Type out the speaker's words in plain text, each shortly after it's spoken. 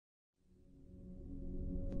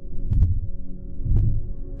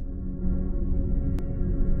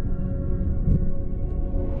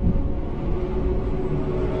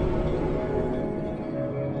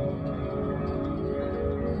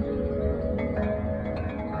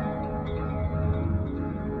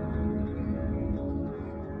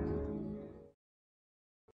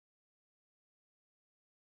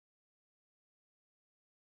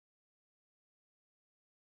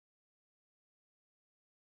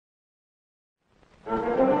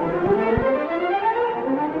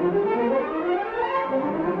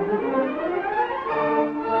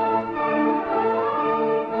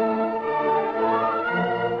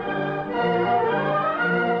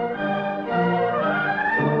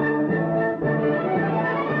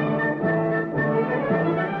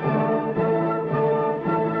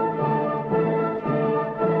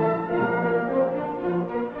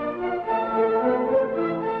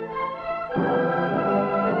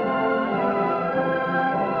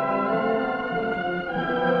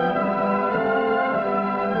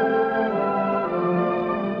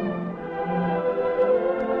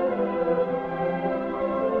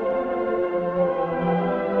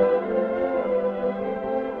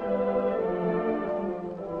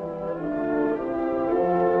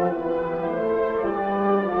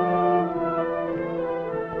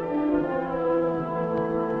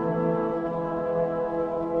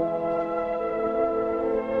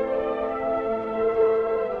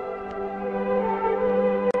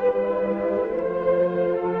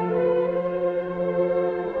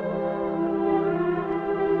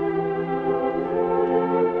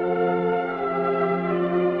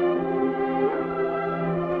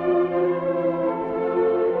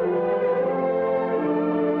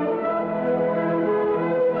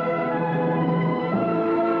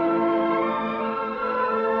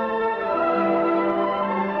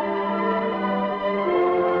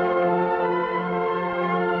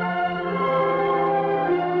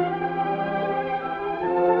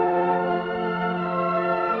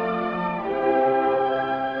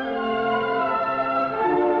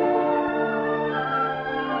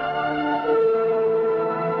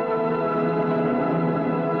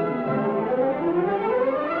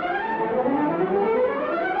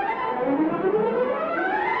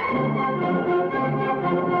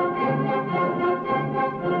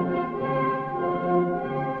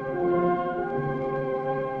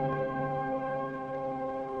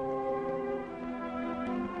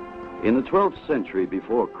In the 12th century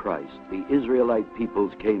before Christ, the Israelite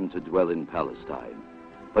peoples came to dwell in Palestine.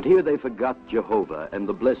 But here they forgot Jehovah and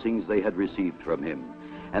the blessings they had received from him,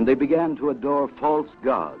 and they began to adore false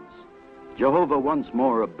gods. Jehovah once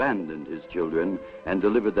more abandoned his children and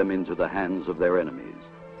delivered them into the hands of their enemies.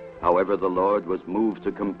 However, the Lord was moved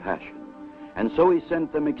to compassion, and so he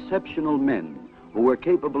sent them exceptional men who were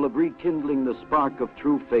capable of rekindling the spark of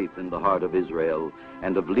true faith in the heart of Israel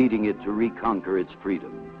and of leading it to reconquer its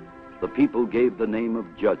freedom. The people gave the name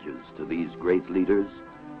of judges to these great leaders.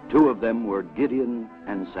 Two of them were Gideon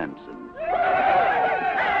and Samson.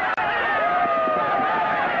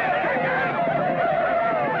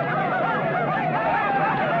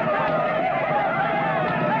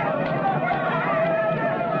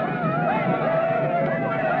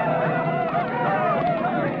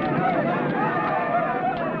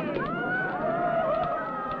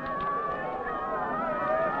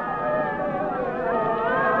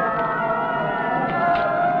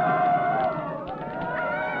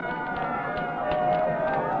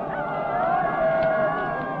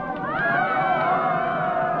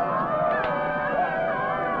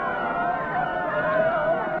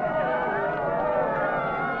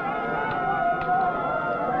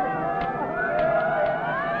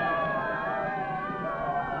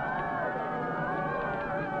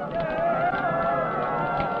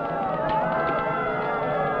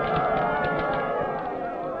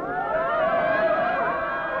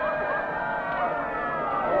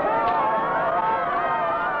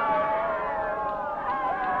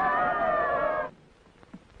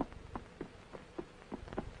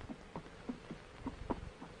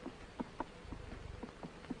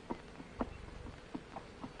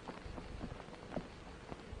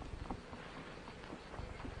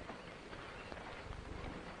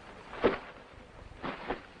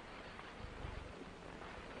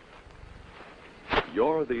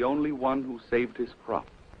 You're the only one who saved his crop.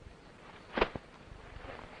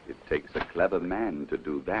 It takes a clever man to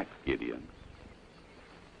do that, Gideon.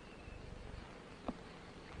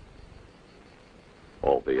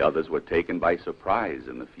 All the others were taken by surprise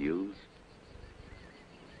in the fields,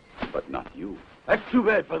 but not you. That's too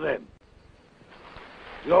bad for them.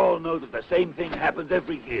 We all know that the same thing happens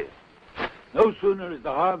every year. No sooner is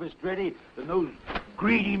the harvest ready than those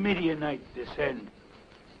greedy Midianites descend,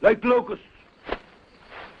 like locusts.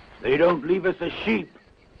 They don't leave us a sheep,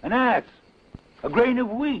 an ass, a grain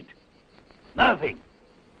of wheat. Nothing.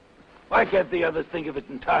 Why can't the others think of it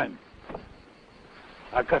in time?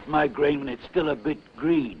 I cut my grain when it's still a bit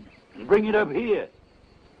green and bring it up here.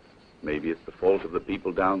 Maybe it's the fault of the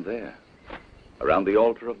people down there, around the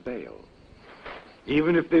altar of Baal.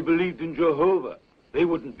 Even if they believed in Jehovah, they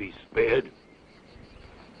wouldn't be spared.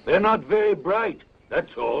 They're not very bright,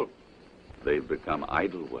 that's all. They've become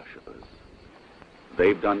idol worshippers.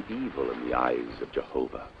 They've done evil in the eyes of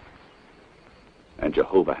Jehovah. And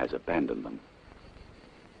Jehovah has abandoned them.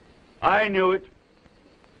 I knew it.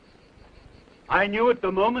 I knew it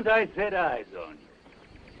the moment I set eyes on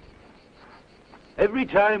you. Every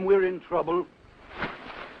time we're in trouble,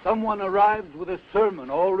 someone arrives with a sermon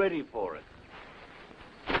all ready for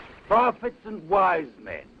us. Prophets and wise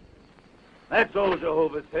men. That's all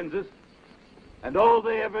Jehovah sends us. And all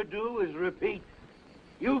they ever do is repeat,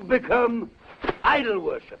 you've become idol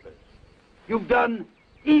worshippers. You've done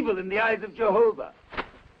evil in the eyes of Jehovah.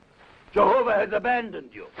 Jehovah has abandoned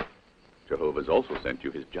you. Jehovah's also sent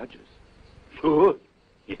you his judges. Sure,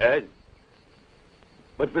 he has.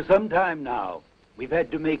 But for some time now, we've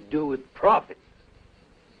had to make do with prophets.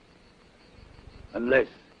 Unless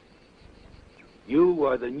you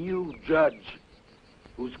are the new judge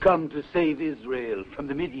who's come to save Israel from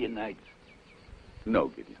the Midianites. No,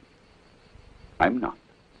 Gideon. I'm not.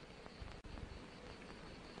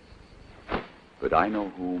 But I know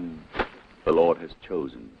whom the Lord has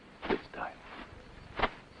chosen this time.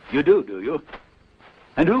 You do you?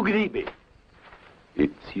 And who could he be?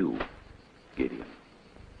 It's you, Gideon.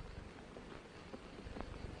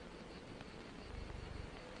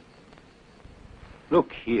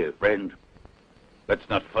 Look here, friend. That's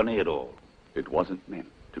not funny at all. It wasn't meant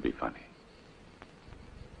to be funny.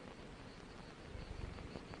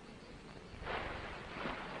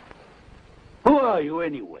 Who are you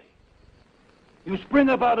anyway? You spring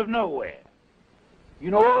up out of nowhere. You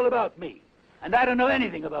know all about me, and I don't know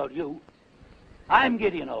anything about you. I'm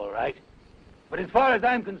Gideon, all right. But as far as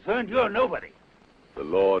I'm concerned, you're nobody. The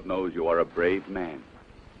Lord knows you are a brave man.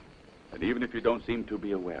 And even if you don't seem to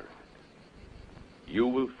be aware of it, you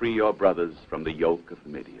will free your brothers from the yoke of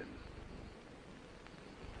Midian.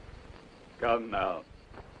 Come now.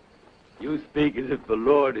 You speak as if the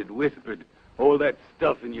Lord had whispered all that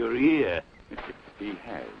stuff in your ear. He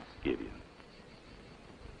has. Gideon.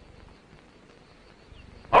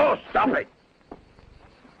 Oh, stop it!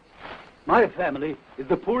 My family is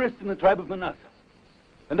the poorest in the tribe of Manasseh,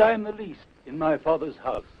 and I am the least in my father's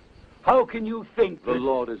house. How can you think The that...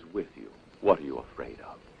 Lord is with you. What are you afraid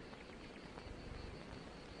of?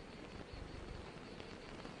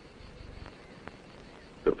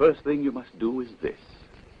 The first thing you must do is this.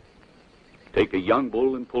 Take a young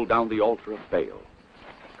bull and pull down the altar of Baal.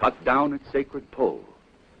 Cut down its sacred pole.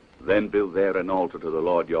 Then build there an altar to the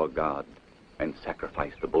Lord your God and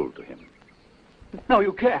sacrifice the bull to him. No,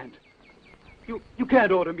 you can't. You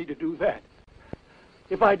can't order me to do that.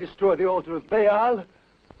 If I destroy the altar of Baal,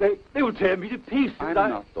 they will tear me to pieces. I'm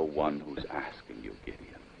not the one who's asking you,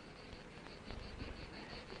 Gideon.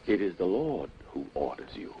 It is the Lord who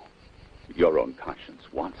orders you. Your own conscience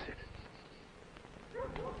wants it.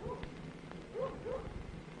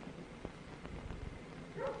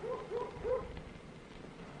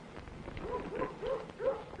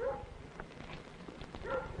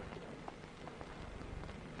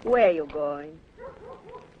 Where are you going?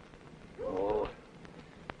 Oh.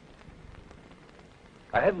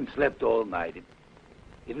 I haven't slept all night.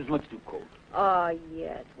 It was much too cold. Oh,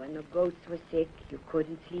 yes. When the goats were sick, you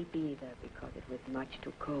couldn't sleep either because it was much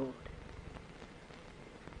too cold.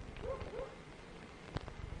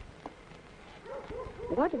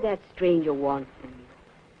 What did that stranger want from you?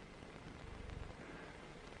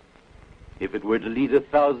 If it were to lead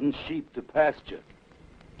 1,000 sheep to pasture,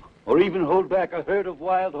 or even hold back a herd of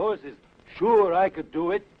wild horses, sure, I could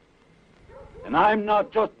do it. And I'm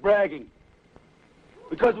not just bragging.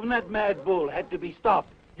 Because when that mad bull had to be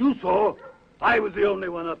stopped, you saw, I was the only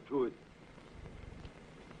one up to it.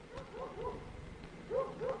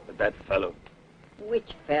 But that fellow...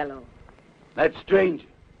 Which fellow? That stranger.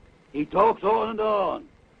 He talks on and on,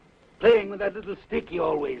 playing with that little stick he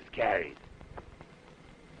always carries.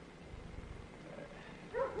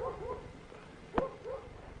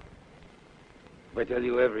 If I tell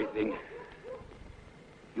you everything,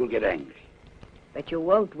 you'll get angry. But you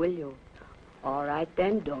won't, will you? All right,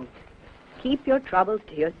 then don't. Keep your troubles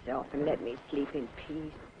to yourself and let me sleep in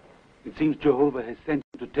peace. It seems Jehovah has sent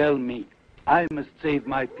you to tell me I must save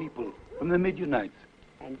my people from the Midianites.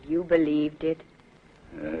 And you believed it?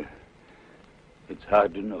 It's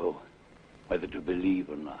hard to know whether to believe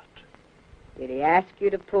or not. Did he ask you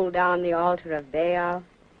to pull down the altar of Baal?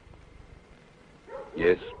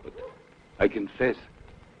 Yes, but I confess,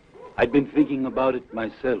 I'd been thinking about it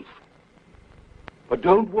myself. But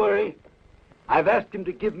don't worry. I've asked him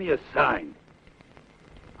to give me a sign.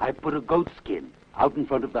 I put a goat skin out in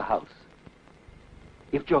front of the house.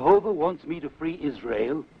 If Jehovah wants me to free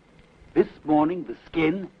Israel, this morning the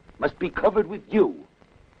skin must be covered with dew,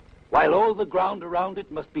 while all the ground around it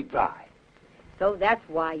must be dry. So that's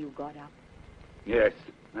why you got up. Yes,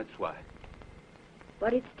 that's why.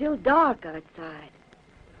 But it's still dark outside.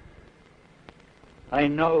 I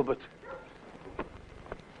know, but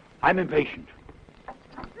I'm impatient.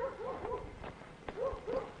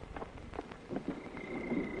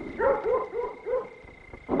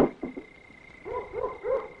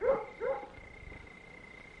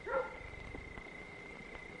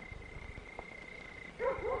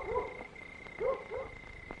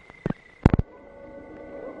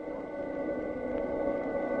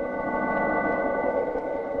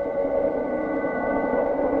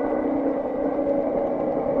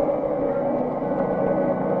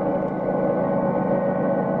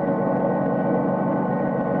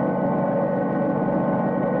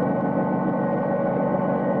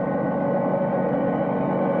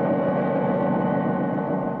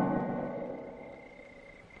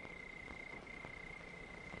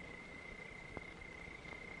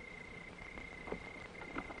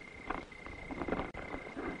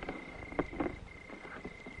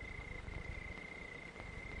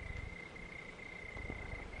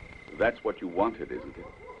 That's what you wanted, isn't it?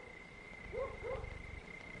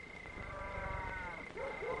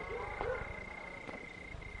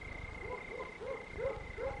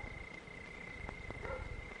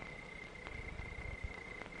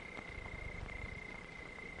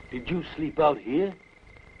 Did you sleep out here?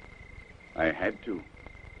 I had to.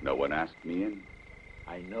 No one asked me in.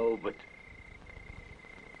 I know, but...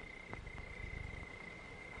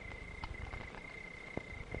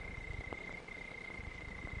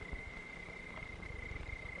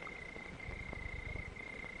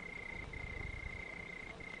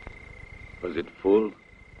 Was it full?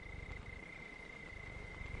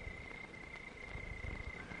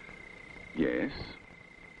 Yes.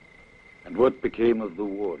 And what became of the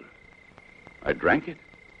water? I drank it.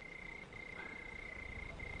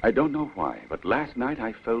 I don't know why, but last night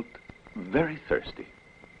I felt very thirsty.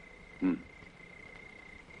 Hmm.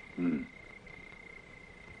 Hmm.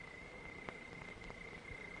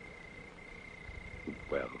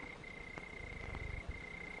 Well.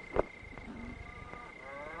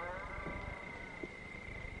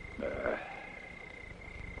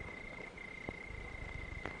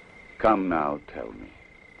 Come now, tell me.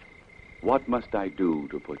 What must I do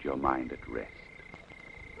to put your mind at rest?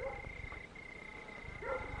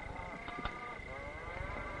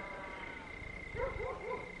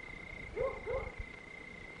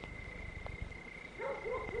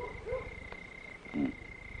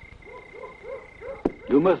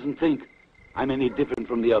 You mustn't think I'm any different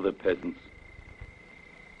from the other peasants.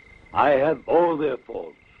 I have all their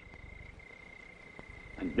faults.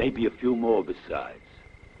 And maybe a few more besides.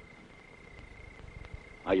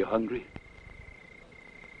 Are you hungry?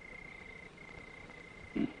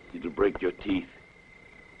 It'll break your teeth.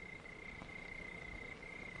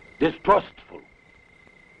 Distrustful.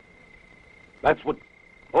 That's what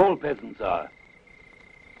all peasants are.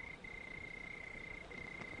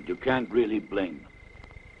 And you can't really blame them.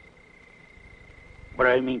 What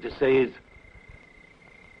I mean to say is,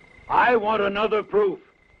 I want another proof.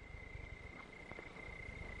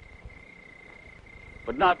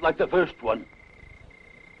 But not like the first one.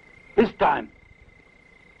 This time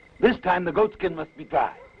the goatskin must be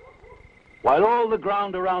dry, while all the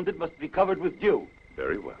ground around it must be covered with dew.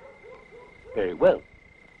 Very well. Very well.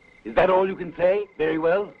 Is that all you can say? Very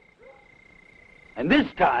well. And this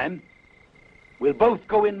time, we'll both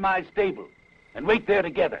go in my stable and wait there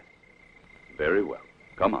together. Very well.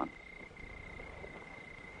 Come on.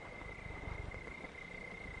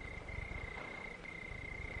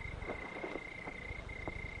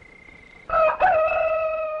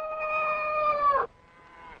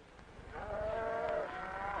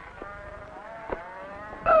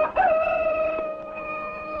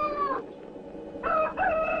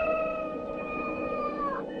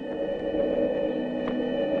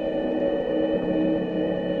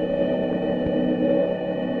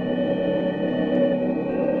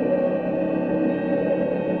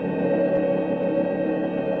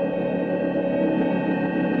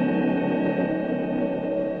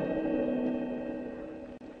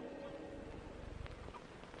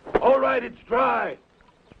 It's dry.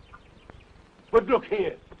 But look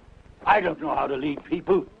here. I don't know how to lead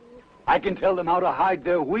people. I can tell them how to hide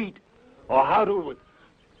their wheat or how to...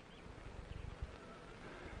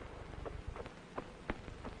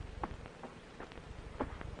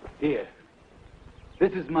 Here.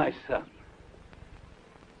 This is my son.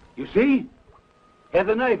 You see? He has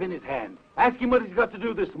a knife in his hand. Ask him what he's got to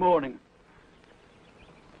do this morning.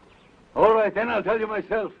 All right, then I'll tell you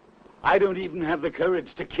myself. I don't even have the courage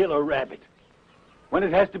to kill a rabbit. When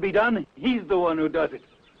it has to be done, he's the one who does it.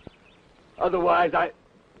 Otherwise,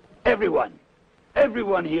 everyone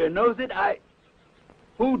here knows it.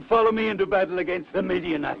 Who'd follow me into battle against the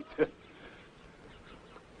Midianites?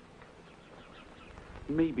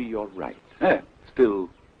 Maybe you're right. Still,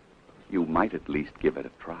 you might at least give it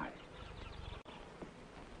a try.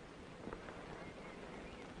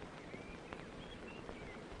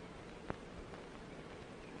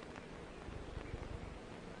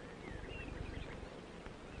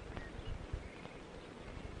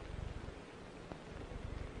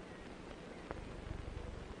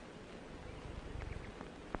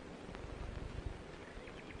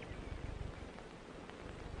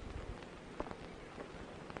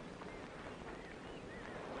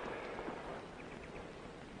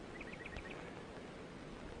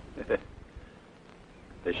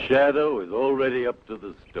 The shadow is already up to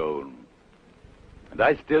the stone. And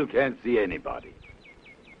I still can't see anybody.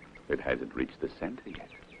 It hasn't reached the center yet.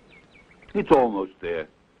 It's almost there.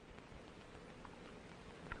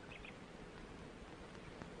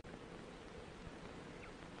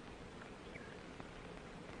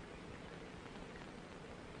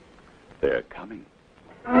 They're coming.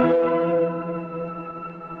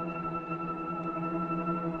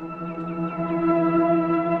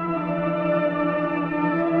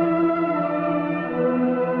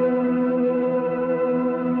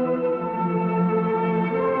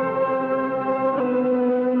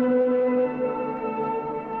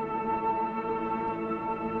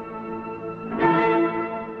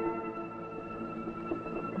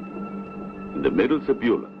 In the middle,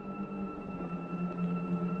 Zebulun.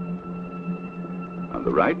 On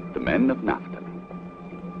the right, the men of Naphtali.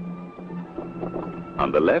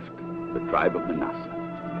 On the left, the tribe of Manasseh.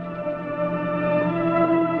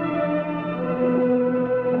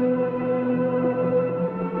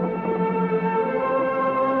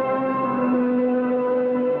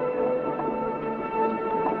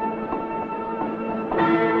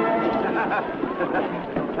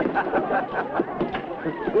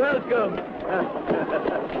 Welcome.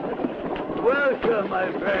 Welcome,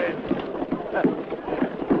 my friend.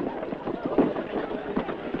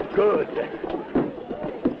 Good.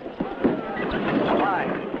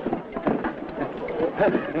 Fine.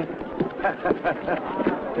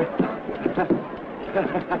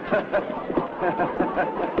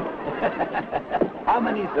 How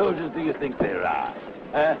many soldiers do you think there are?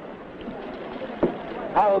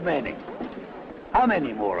 How many? How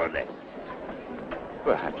many, more or less?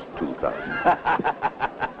 Perhaps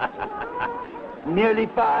 2,000. Nearly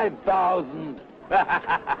 5,000.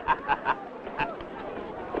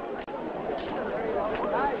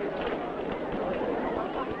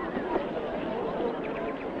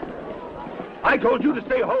 I told you to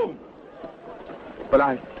stay home. But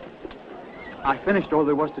I finished all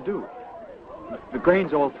there was to do. The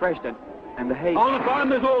grain's all threshed and the hay... On the farm,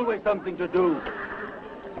 there's always something to do.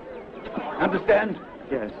 Understand?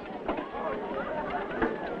 Yes.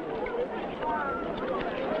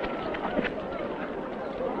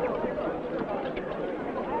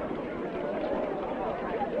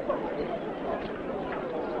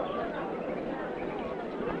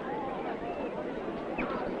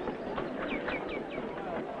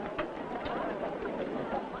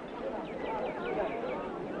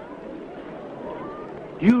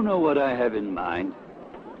 Do you know what I have in mind?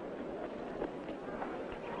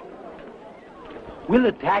 We'll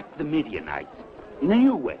attack the Midianites in a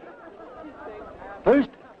new way.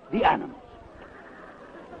 First, the animals.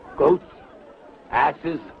 Goats,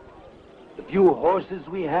 asses, the few horses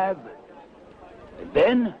we have. And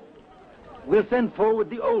then, we'll send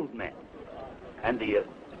forward the old men. And the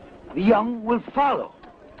young will follow.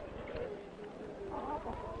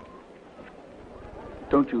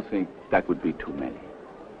 Don't you think that would be too many?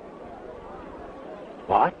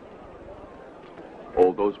 What?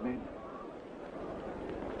 All those men?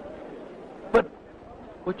 But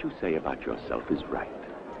what you say about yourself is right.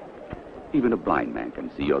 Even a blind man can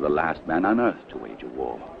see you're the last man on earth to wage a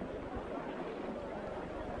war.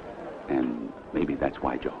 And maybe that's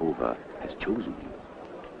why Jehovah has chosen you.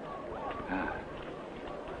 Ah.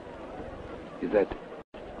 Is that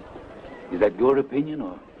your opinion,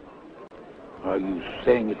 or are you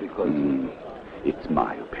saying it because... It's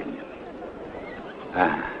my opinion.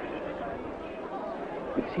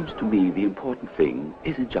 It seems to me the important thing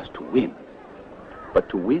isn't just to win, but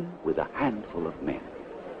to win with a handful of men.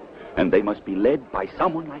 And they must be led by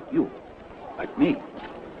someone like you, like me.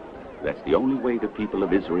 That's the only way the people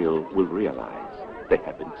of Israel will realize they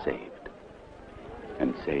have been saved.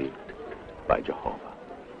 And saved by Jehovah.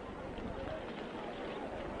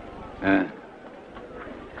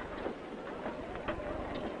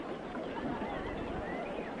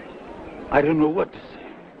 I don't know what to say.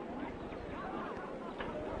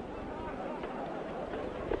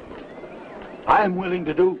 I'm willing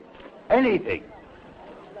to do anything.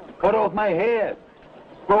 Cut off my hair,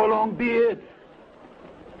 grow a long beard.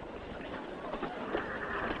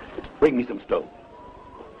 Bring me some stone.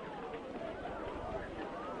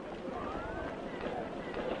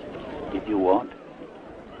 If you want,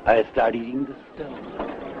 I'll start eating the stone.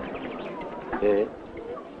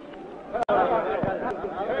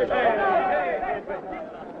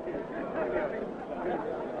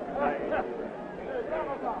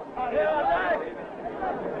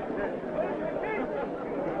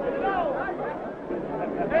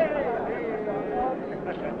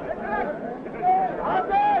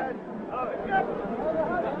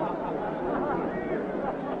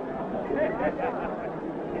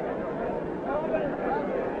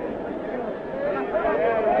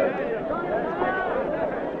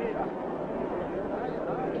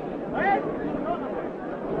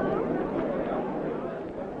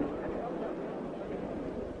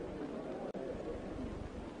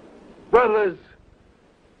 Brothers,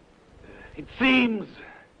 it seems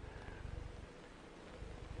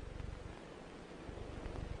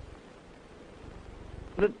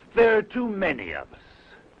that there are too many of us.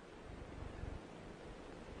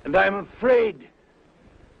 And I'm afraid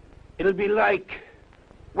it'll be like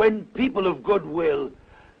when people of goodwill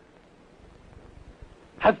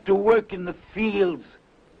have to work in the fields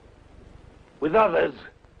with others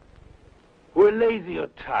who are lazy or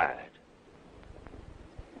tired.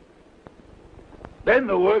 Then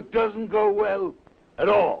the work doesn't go well at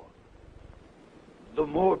all. The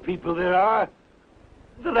more people there are,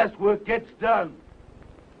 the less work gets done.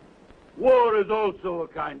 War is also a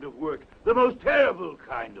kind of work, the most terrible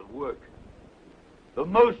kind of work, the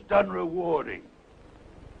most unrewarding.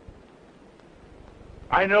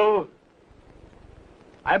 I know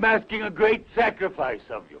I'm asking a great sacrifice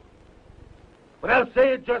of you, but I'll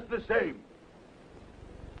say it just the same.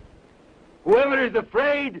 Whoever is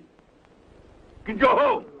afraid can go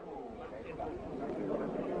home.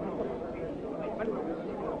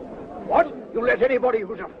 What? You let anybody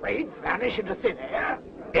who's afraid vanish into thin air?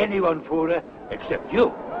 Anyone, Fuhrer, except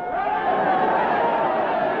you.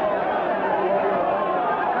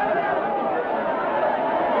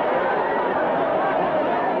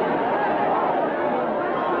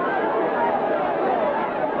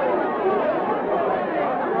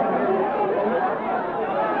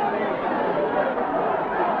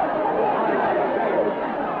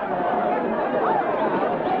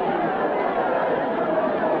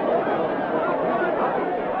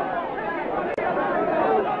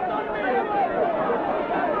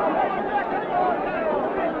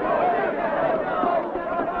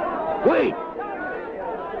 Wait!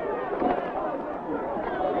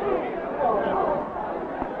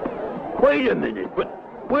 Wait a minute, but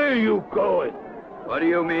where are you going? What do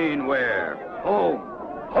you mean, where? Home.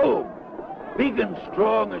 Home. Big and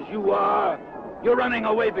strong as you are, you're running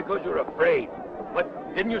away because you're afraid.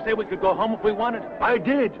 But didn't you say we could go home if we wanted? I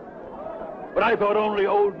did. But I thought only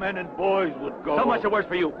old men and boys would go. So much the worse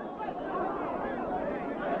for you.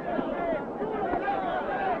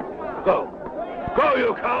 Go. Go,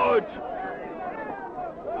 you cowards!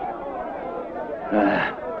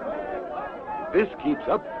 This keeps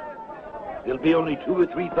up. There'll be only 2,000 or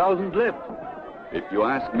 3,000 left. If you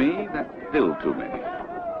ask me, that's still too many.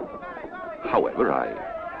 However,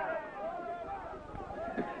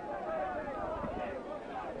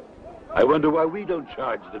 I wonder why we don't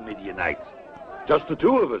charge the Midianites. Just the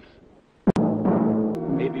two of us.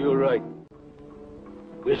 Maybe you're right.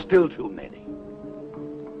 We're still too many.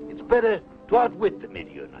 It's better to outwit the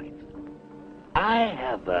Midianites. I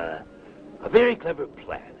have a very clever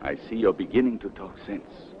plan. I see you're beginning to talk sense.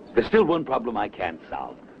 There's still one problem I can't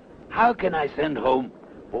solve. How can I send home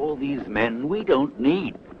all these men we don't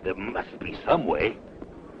need? There must be some way.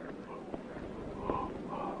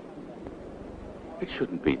 It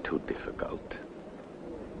shouldn't be too difficult.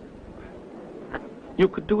 You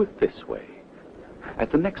could do it this way.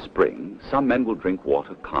 At the next spring, some men will drink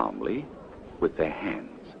water calmly with their hands.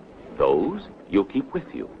 Those you'll keep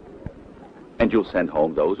with you. And you'll send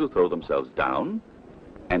home those who throw themselves down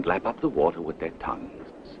and lap up the water with their tongues.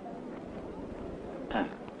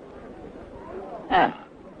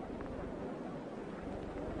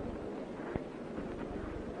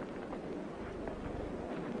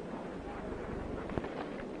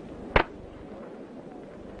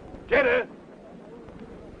 Get her!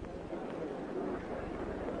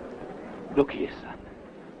 Look here, son.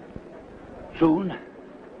 Soon,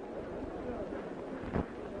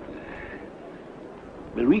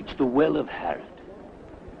 we'll reach the well of Harrod.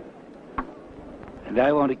 And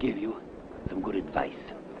I want to give you some good advice.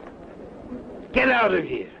 Get out of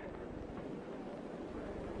here!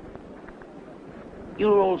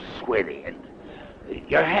 You're all sweaty and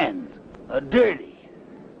your hands are dirty.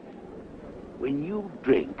 When you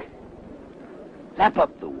drink, lap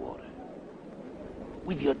up the water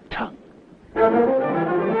with your tongue.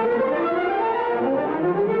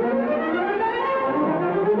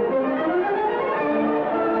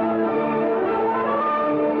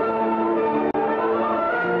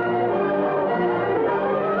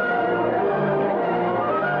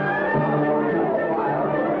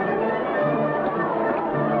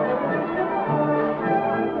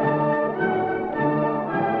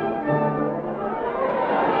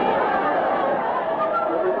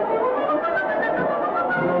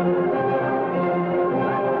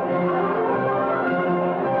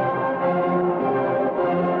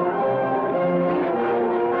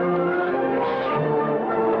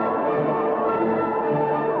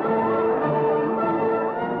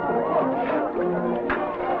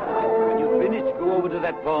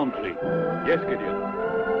 Palm tree. Yes, Gideon.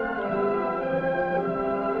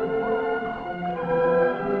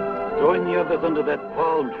 Join the others under that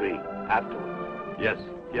palm tree afterwards. Yes,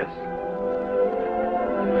 yes.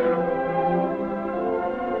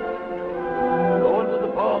 Go under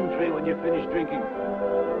the palm tree when you finish drinking.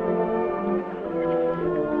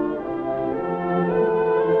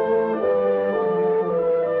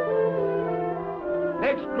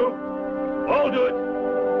 Next group. All do it.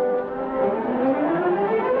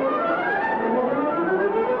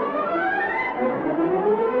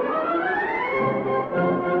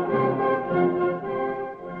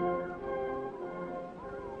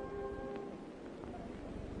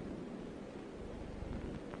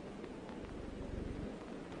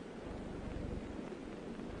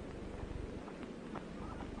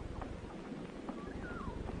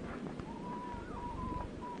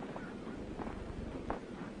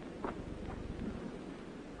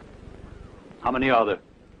 How many are there?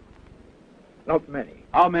 Not many.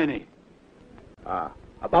 How many?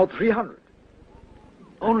 About 300.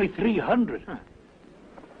 Only 300? Huh.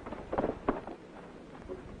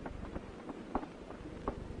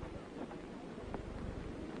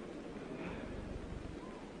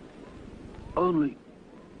 Only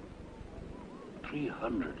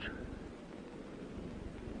 300.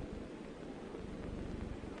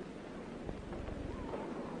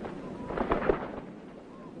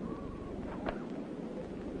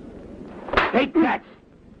 Take that!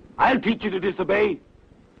 I'll teach you to disobey.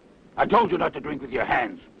 I told you not to drink with your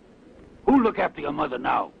hands. Who'll look after your mother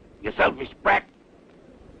now? You selfish brat.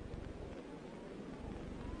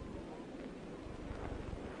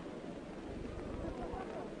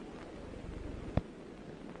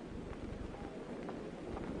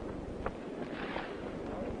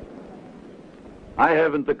 I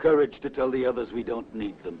haven't the courage to tell the others we don't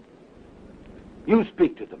need them. You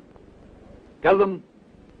speak to them. Tell them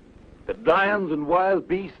that lions and wild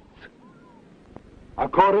beasts are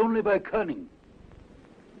caught only by cunning,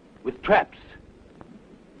 with traps.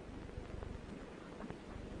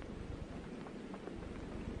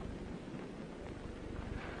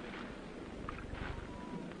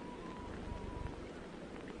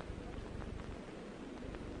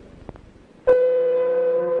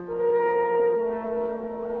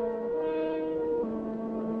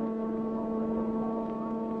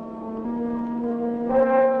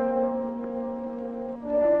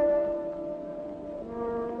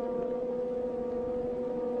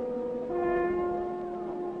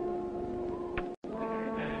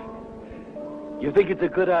 You think it's a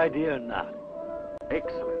good idea or not?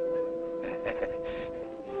 Excellent.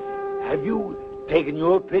 Have you taken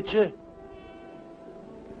your picture?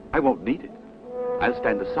 I won't need it. I'll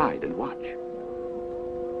stand aside and watch.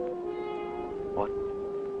 What?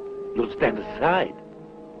 You'll stand aside?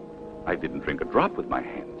 I didn't drink a drop with my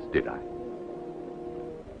hands, did I?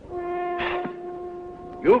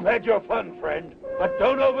 You've had your fun, friend, but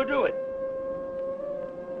don't overdo it.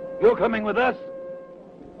 You're coming with us,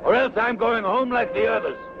 or else I'm going home like the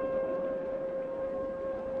others.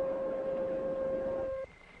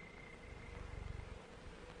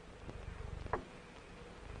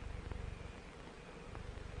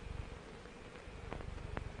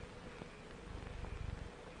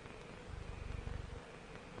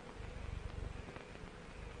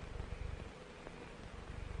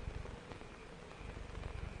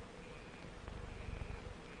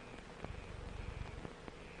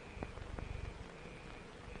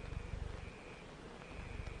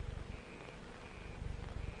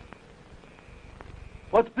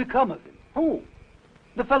 What's become of him? Who?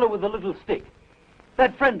 The fellow with the little stick.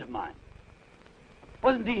 That friend of mine.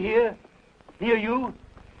 Wasn't he here? Near you?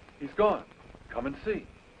 He's gone. Come and see.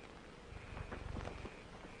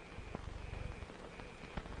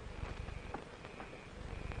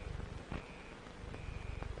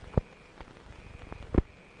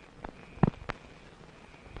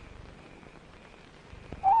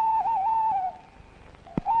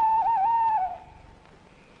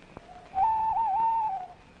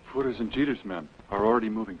 Footer's and Jeter's men are already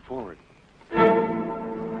moving forward.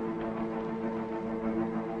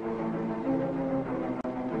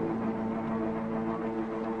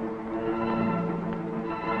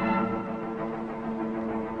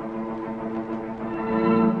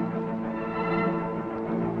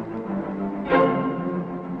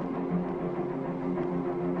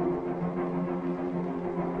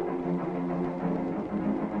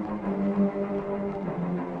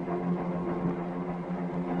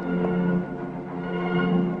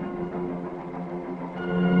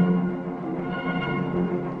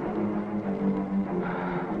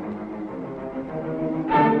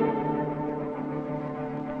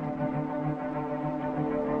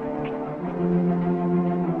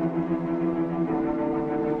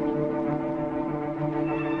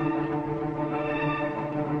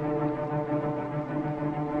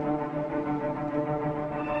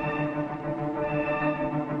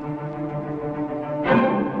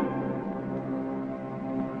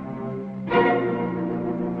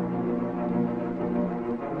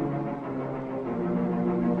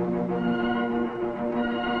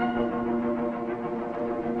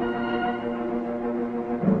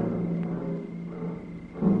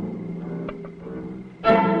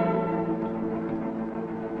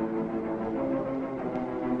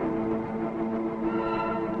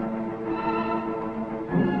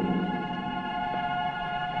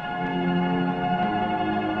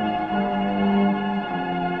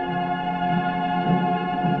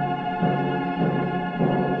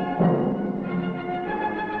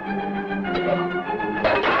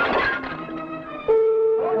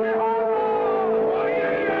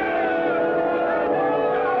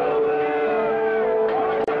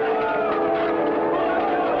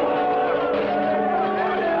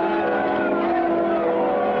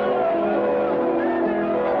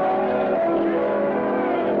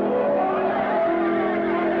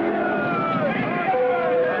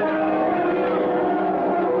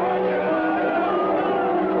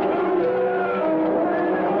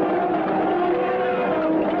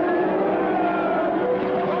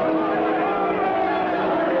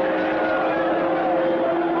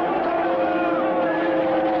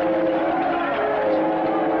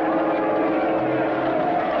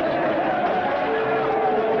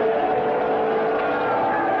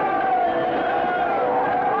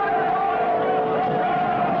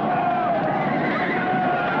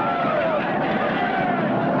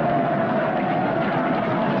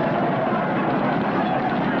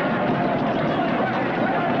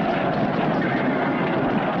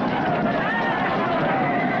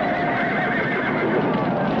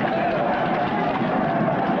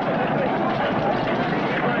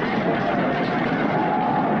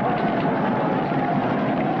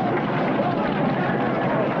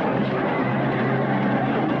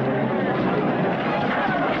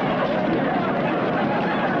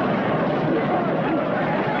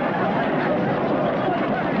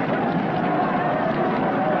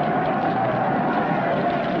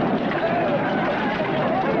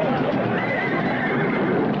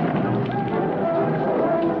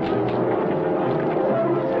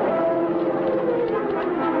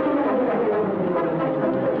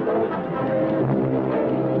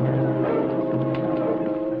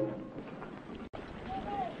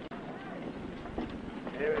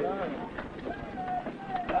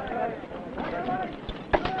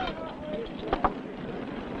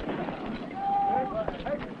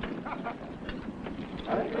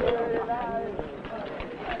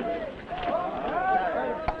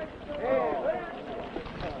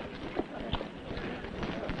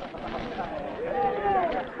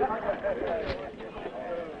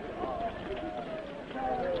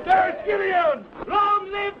 There's Gideon!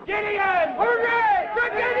 Long live Gideon! Hooray for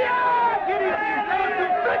Gideon! Gideon is the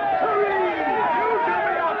victory! You give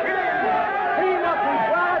me a hand! Team up with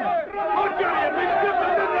God! Oh, Gideon, we've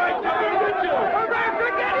given the right to be richer! Hooray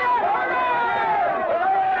for Gideon! Hooray!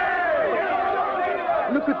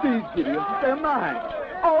 Look at these, Gideon. They're mine.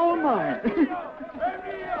 All mine.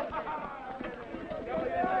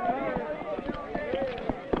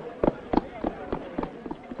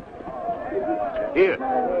 Here.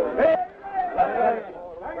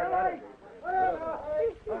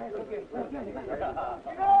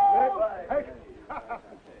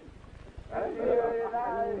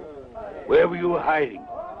 Where were you hiding?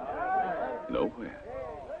 Nowhere.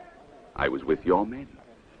 I was with your men.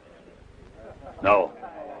 No.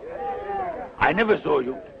 I never saw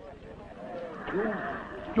you.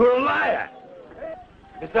 You're a liar.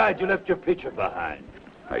 Besides, you left your picture behind.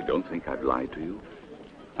 I don't think I've lied to you.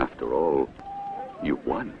 After all, you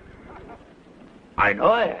won. I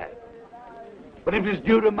know I have. But it was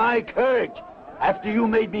due to my courage after you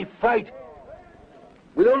made me fight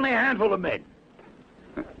with only a handful of men.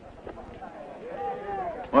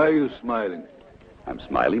 Why are you smiling? I'm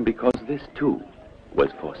smiling because this, too,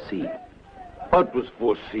 was foreseen. What was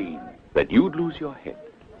foreseen? That you'd lose your head.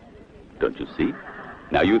 Don't you see?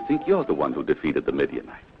 Now you think you're the one who defeated the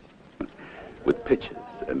Midianites. With pitches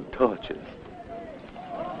and torches.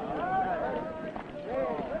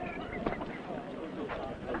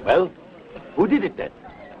 Well, who did it then?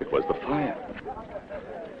 It was the fire.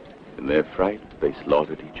 In their fright, they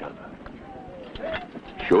slaughtered each other.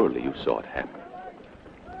 Surely you saw it happen.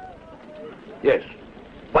 Yes.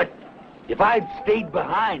 But if I'd stayed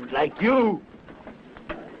behind like you...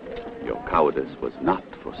 Your cowardice was not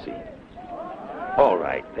foreseen. All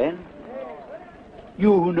right, then.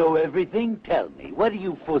 You who know everything, tell me. What do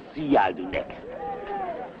you foresee I'll do next?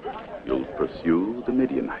 You'll pursue the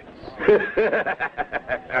Midianites.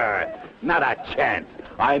 Not a chance.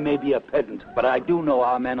 I may be a peasant, but I do know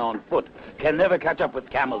our men on foot can never catch up with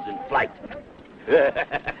camels in flight.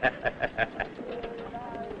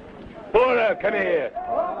 Bora, come here.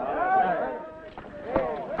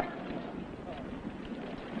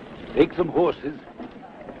 Take some horses,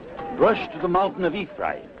 rush to the mountain of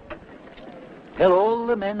Ephraim. Tell all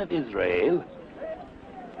the men of Israel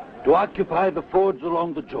to occupy the fords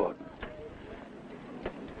along the Jordan.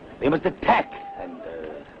 They must attack and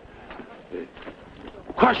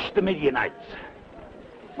crush the Midianites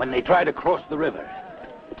when they try to cross the river.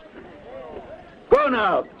 Go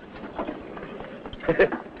now!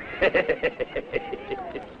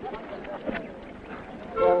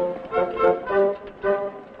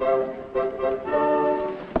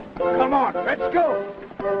 Come on, let's go!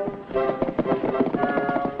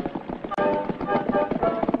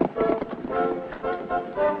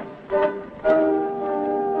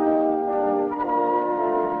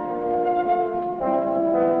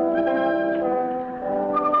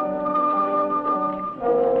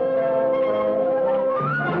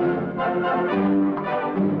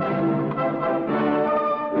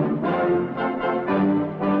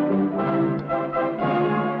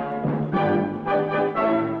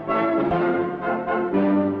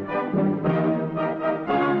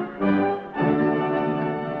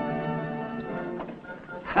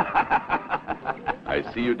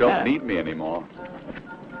 I see you don't need me anymore.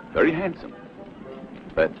 Very handsome.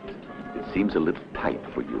 But it seems a little tight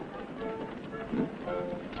for you.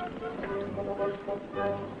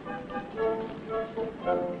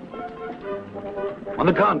 On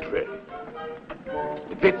the contrary,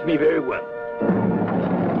 it fits me very well.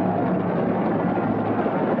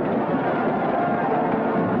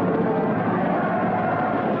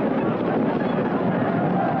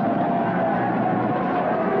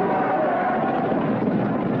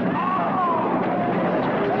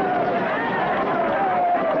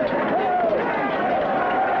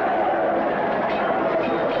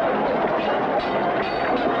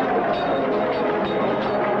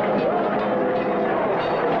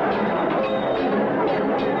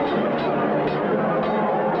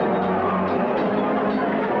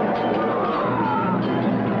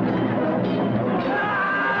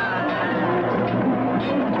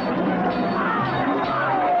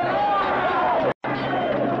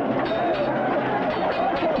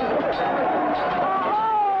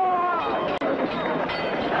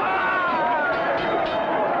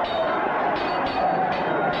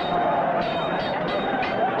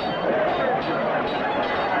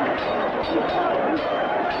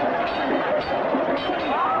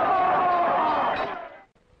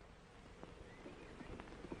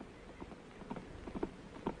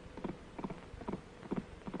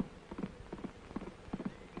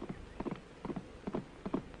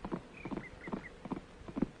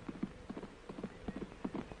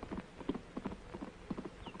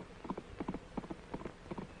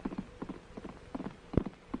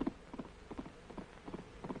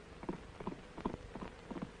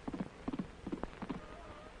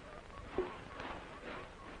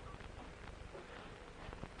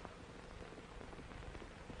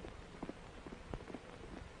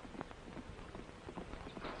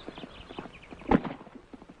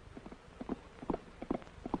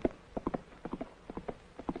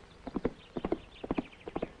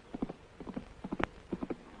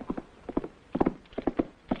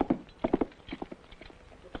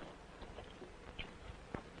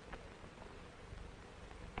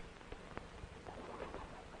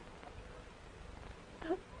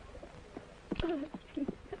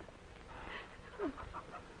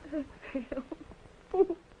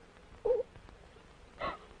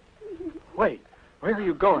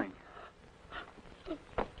 going.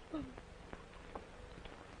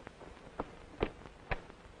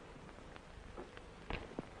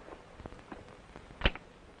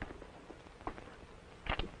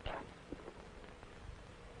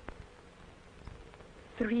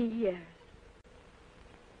 Three years.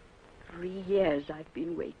 3 years I've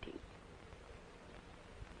been waiting.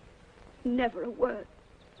 Never a word.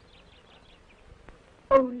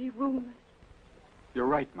 Only rumors. You're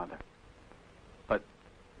right, Mother. But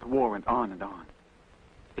the war went on and on.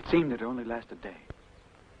 It seemed it only lasted a day.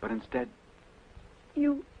 But instead...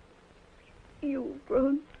 You've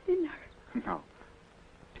grown thinner. No.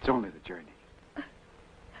 It's only the journey.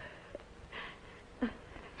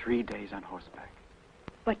 3 days on horseback.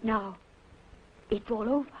 But now, it's all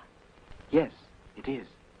over. Yes, it is.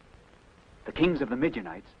 The kings of the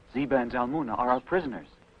Midianites, Zeba and Zalmunna, are our prisoners.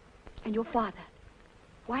 And your father,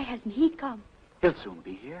 why hasn't he come? He'll soon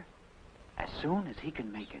be here. As soon as he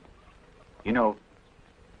can make it. You know,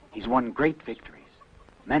 he's won great victories.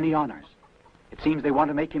 Many honors. It seems they want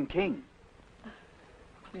to make him king.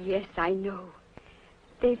 Yes, I know.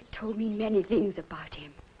 They've told me many things about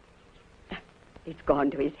him. It's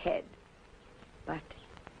gone to his head. But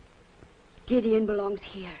Gideon belongs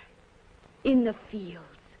here, in the fields.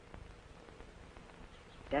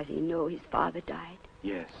 Does he know his father died?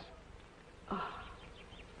 Yes. Oh.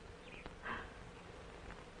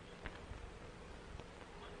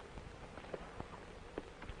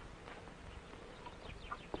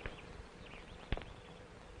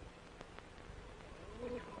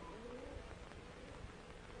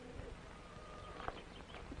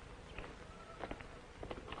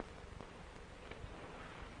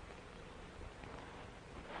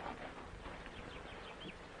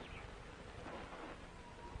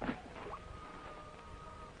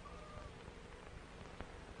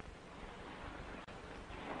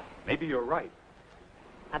 Maybe you're right.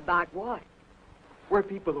 About what? We're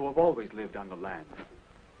people who have always lived on the land.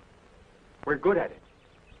 We're good at it.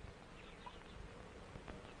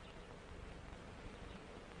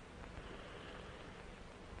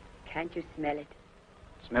 Can't you smell it?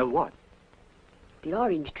 Smell what? The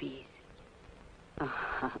orange trees.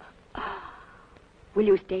 Will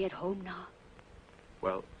you stay at home now?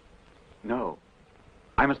 Well, no.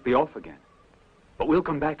 I must be off again. But we'll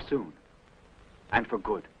come back soon. And for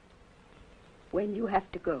good. When you have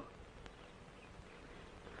to go?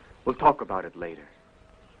 We'll talk about it later.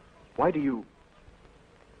 Why do you...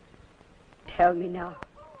 Tell me now.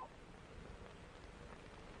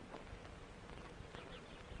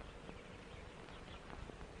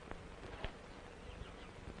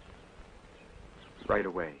 Right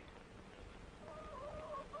away.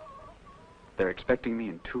 They're expecting me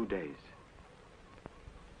in 2 days.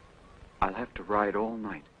 I'll have to ride all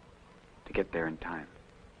night to get there in time.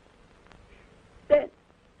 Then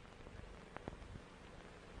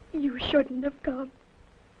you shouldn't have come.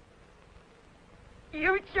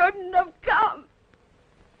 You shouldn't have come.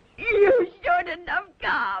 You shouldn't have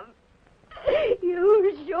come.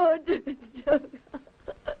 You shouldn't have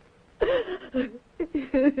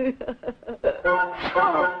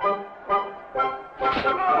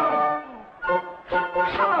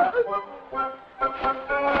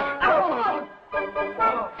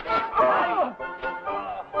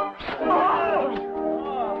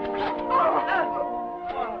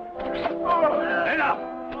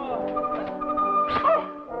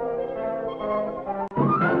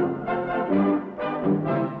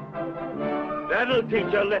That'll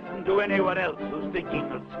teach a lesson to anyone else who's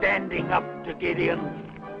thinking of standing up to Gideon.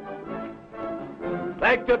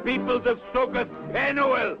 Like the peoples of Succoth,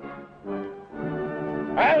 Penuel.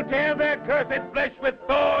 I'll tear their cursed flesh with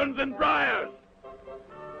thorns and briars.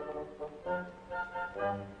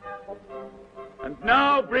 And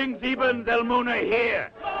now bring Zeba and Zalmunna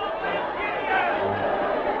here.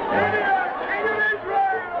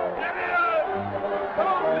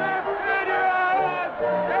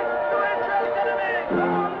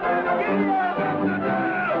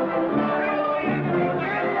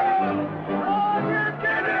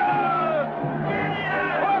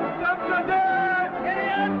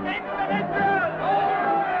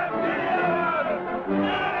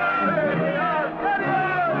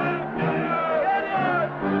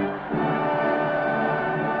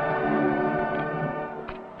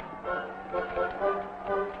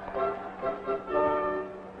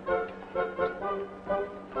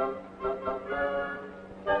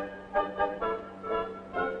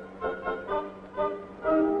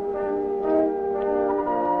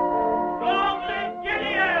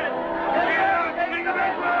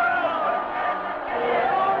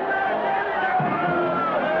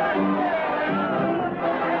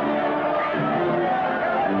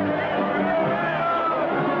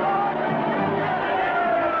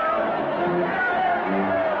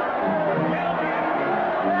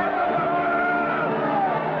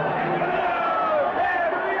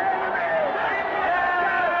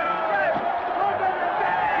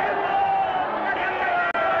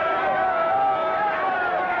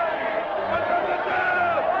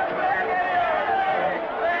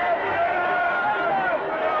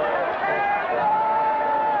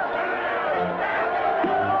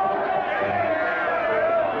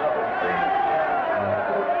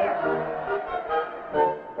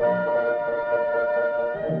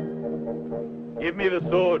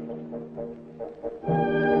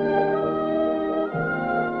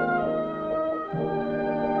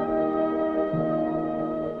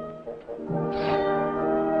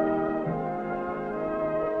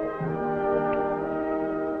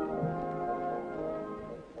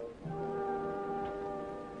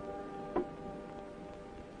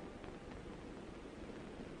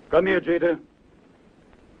 Come here, Jada.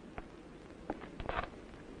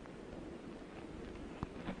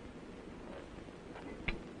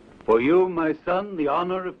 For you, my son, the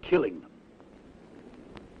honor of killing them.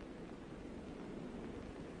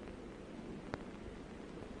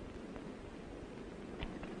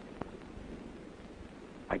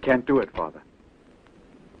 I can't do it, Father.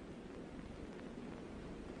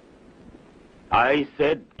 I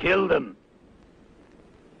said kill them.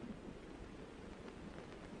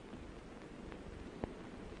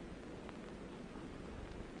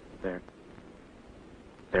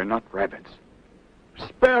 They're not rabbits.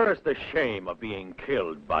 Spare us the shame of being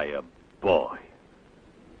killed by a boy.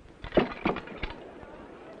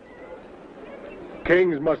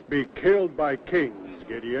 Kings must be killed by kings,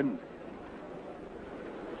 Gideon.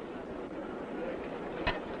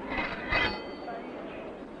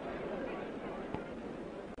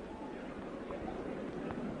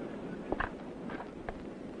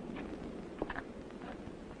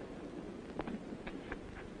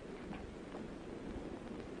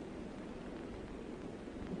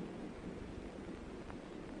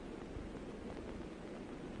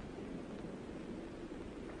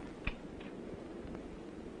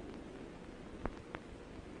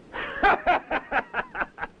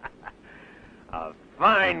 A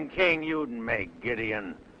fine king you'd make,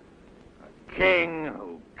 Gideon. A king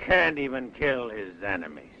who can't even kill his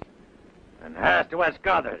enemies and has to ask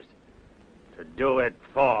others to do it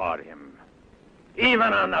for him,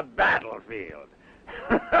 even on the battlefield.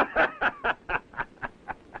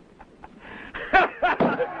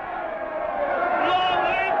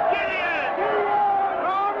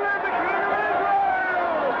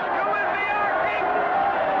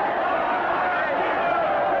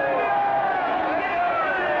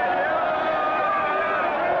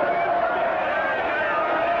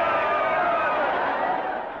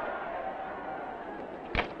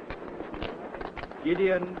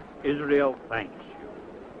 Gideon, Israel thanks you.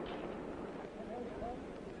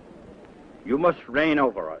 You must reign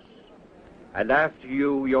over us, and after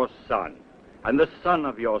you, your son, and the son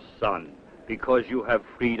of your son, because you have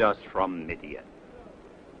freed us from Midian.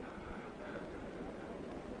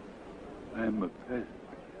 I am a peasant.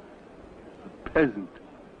 A peasant.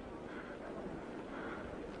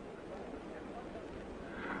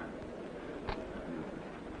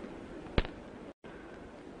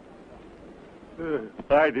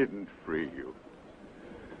 I didn't free you.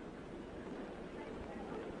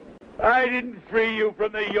 I didn't free you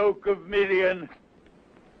from the yoke of Midian.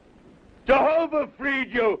 Jehovah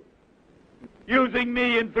freed you, using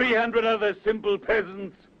me and 300 other simple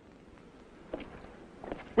peasants.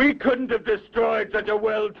 We couldn't have destroyed such a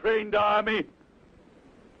well-trained army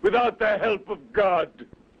without the help of God.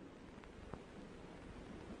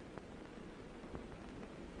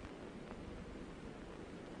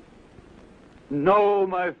 No,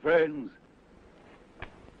 my friends,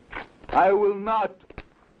 I will not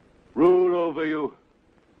rule over you,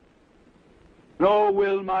 nor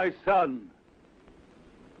will my son.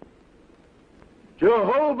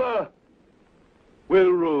 Jehovah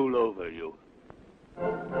will rule over you.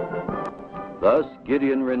 Thus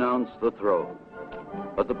Gideon renounced the throne,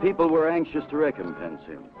 but the people were anxious to recompense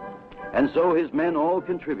him, and so his men all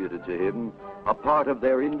contributed to him a part of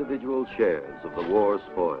their individual shares of the war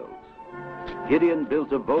spoils. Gideon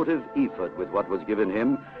built a votive ephod with what was given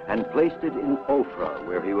him and placed it in Ophrah,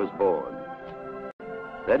 where he was born.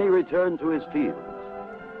 Then he returned to his fields,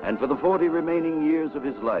 and for the 40 remaining years of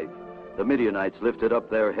his life, the Midianites lifted up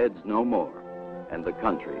their heads no more, and the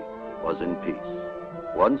country was in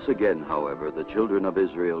peace. Once again, however, the children of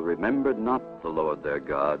Israel remembered not the Lord their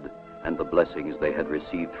God and the blessings they had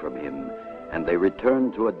received from him, and they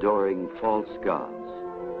returned to adoring false gods.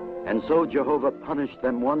 And so Jehovah punished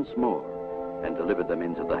them once more and delivered them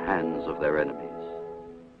into the hands of their enemies.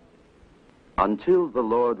 Until the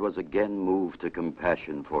Lord was again moved to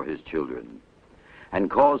compassion for his children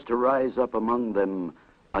and caused to rise up among them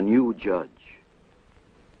a new judge.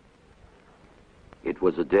 It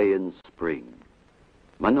was a day in spring.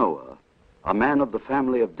 Manoah, a man of the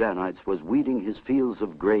family of Danites, was weeding his fields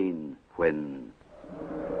of grain when...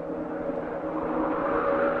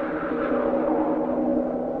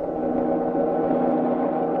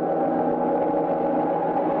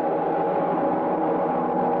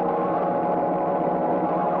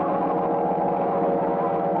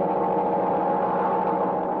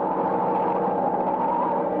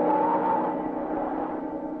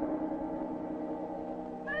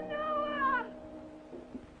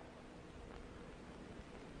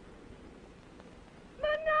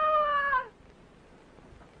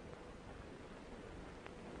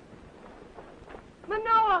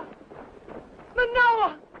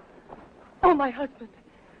 Oh, my husband.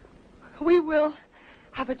 We will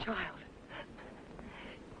have a child.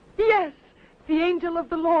 Yes, the angel of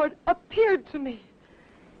the Lord appeared to me.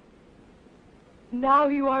 Now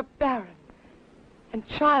you are barren and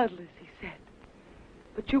childless, he said.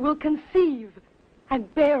 But you will conceive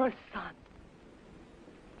and bear a son.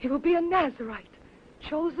 He will be a Nazarite,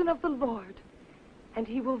 chosen of the Lord, and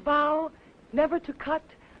he will vow never to cut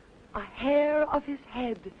a hair of his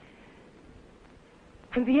head.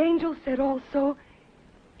 And the angel said also,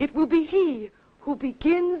 it will be he who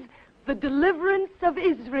begins the deliverance of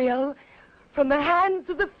Israel from the hands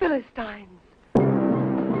of the Philistines.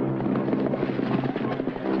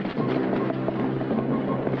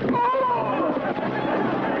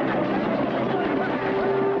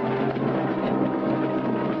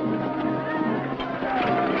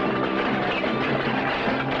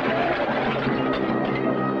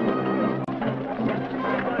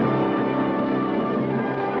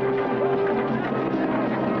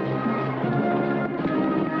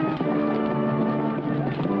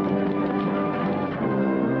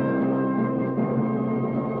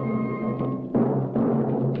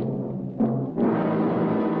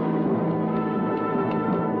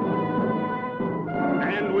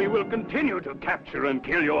 Continue to capture and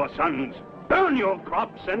kill your sons, burn your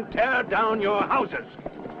crops, and tear down your houses.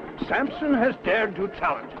 Samson has dared to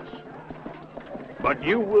challenge us. But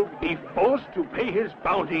you will be forced to pay his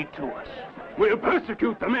bounty to us. We'll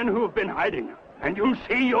persecute the men who have been hiding, and you'll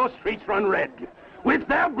see your streets run red with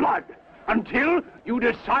their blood until you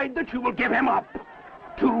decide that you will give him up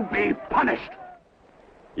to be punished.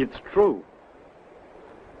 It's true.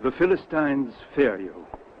 The Philistines fear you.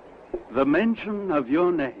 The mention of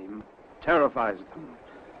your name terrifies them.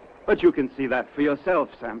 But you can see that for yourself,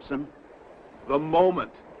 Samson. The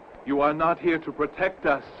moment you are not here to protect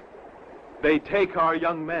us, they take our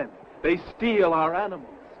young men. They steal our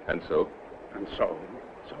animals. And so? And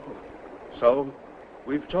so,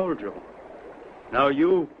 we've told you. Now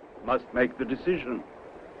you must make the decision.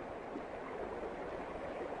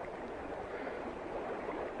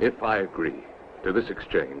 If I agree to this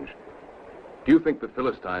exchange, do you think the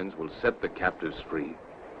Philistines will set the captives free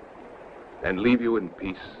and leave you in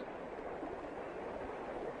peace?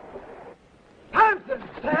 Samson!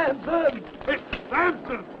 Samson! It's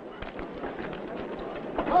Samson!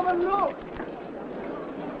 Come and look!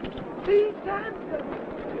 See Samson!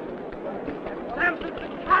 Samson's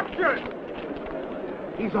been captured!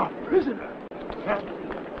 He's our prisoner! Samson!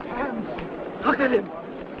 Look at him!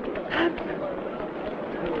 Samson!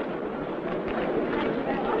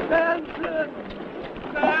 Samson!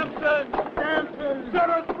 Samson! Samson! Set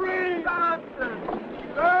us free! Samson!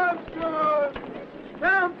 Samson!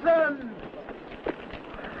 Samson!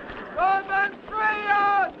 Come and free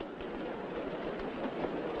us!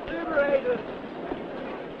 Liberate us!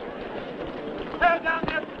 Tear down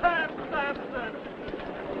that camp, Samson!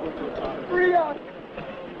 Free us!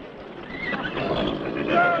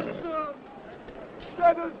 Samson!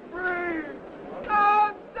 Set us free!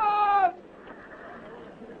 Samson!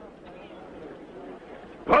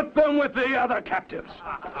 Put them with the other captives.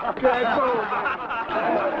 Okay, go.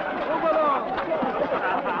 Move along.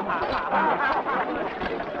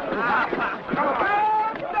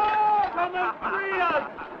 Come and free us.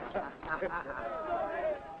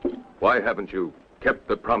 Why haven't you kept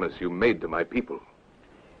the promise you made to my people?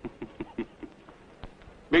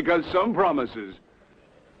 Because some promises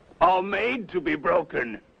are made to be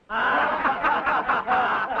broken.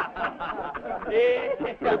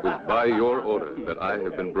 It was by your order that I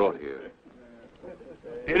have been brought here.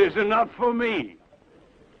 It is enough for me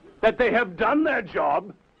that they have done their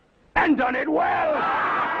job and done it well.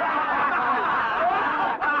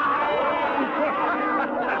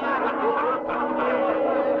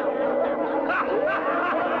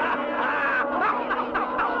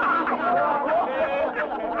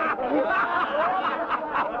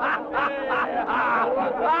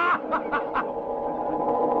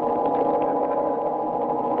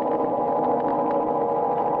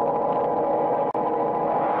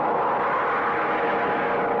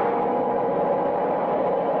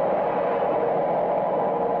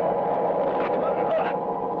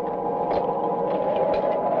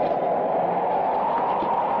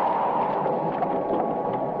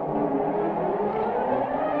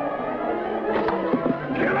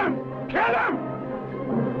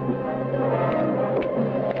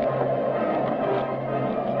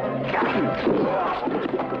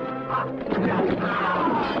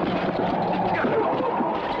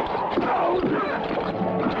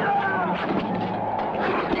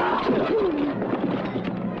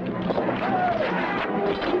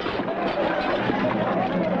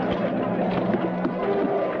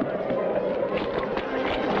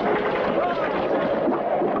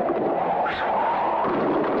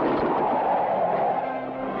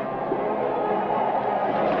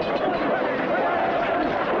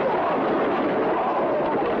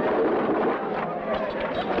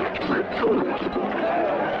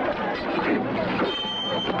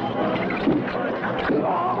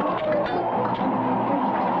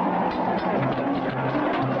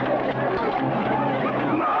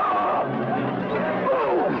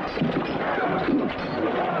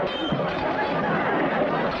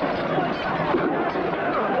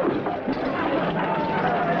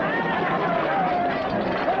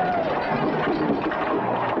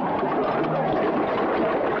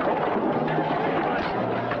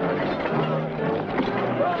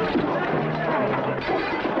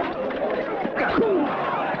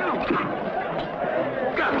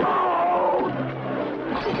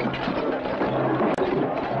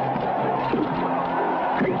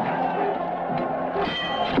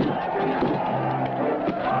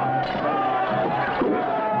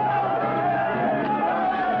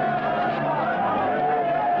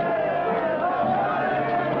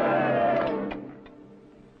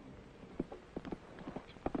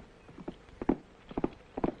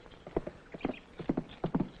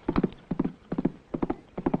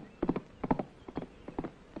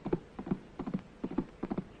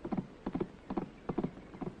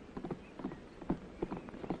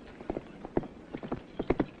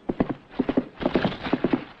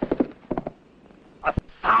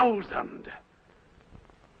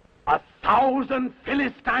 A thousand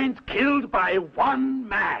Philistines killed by one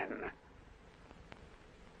man.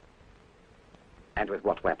 And with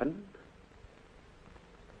what weapon?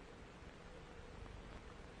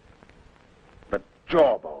 The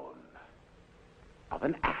jawbone of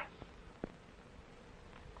an ass.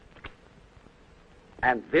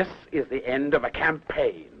 And this is the end of a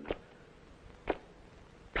campaign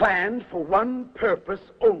planned for one purpose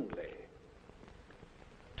only: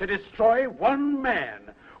 to destroy one man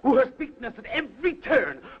who has beaten us at every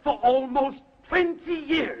turn for almost 20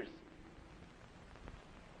 years.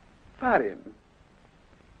 Farim,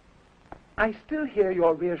 I still hear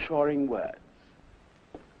your reassuring words.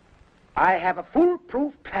 I have a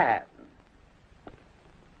foolproof plan.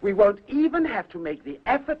 We won't even have to make the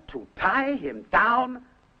effort to tie him down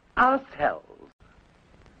ourselves.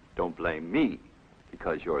 Don't blame me,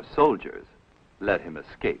 because your soldiers let him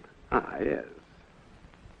escape. Ah, yes.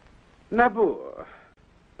 Nabur,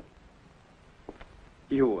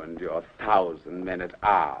 you and your 1,000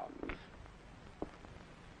 men-at-arms.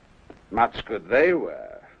 Much good they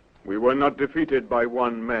were. We were not defeated by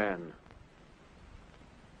one man.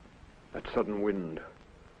 That sudden wind,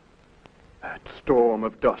 that storm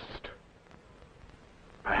of dust.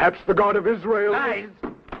 Perhaps the God of Israel... Lies!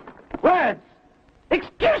 Words!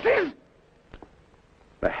 Excuses!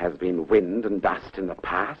 There has been wind and dust in the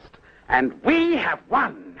past, and we have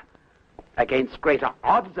won against greater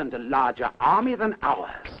odds and a larger army than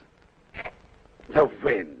ours. The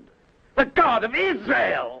wind, the God of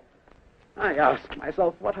Israel! I ask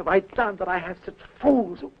myself, what have I done that I have such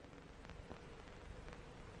fools who...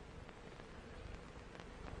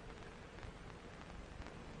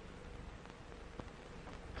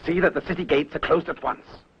 See that the city gates are closed at once.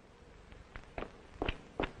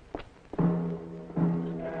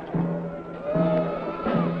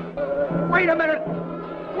 Wait a minute!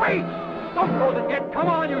 Wait! Don't close the gate! Come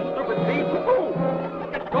on, you stupid thief! Move!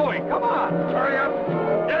 Get going! Come on! Hurry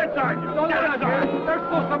up! Get inside! Don't let us in! They're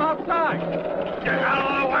supposed to come outside! Get out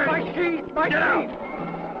of the way! My keys! My keys!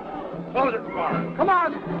 Close it for us! Come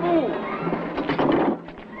on! Move!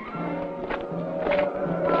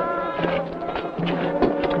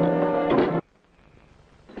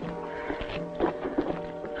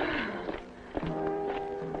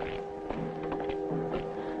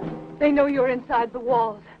 They know you're inside the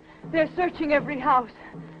walls. They're searching every house.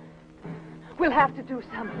 We'll have to do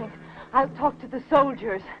something. I'll talk to the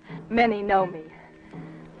soldiers. Many know me.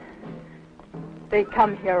 They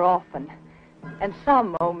come here often, and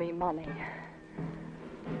some owe me money.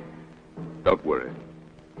 Don't worry.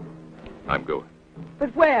 I'm going.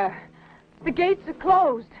 But where? The gates are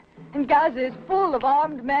closed, and Gaza is full of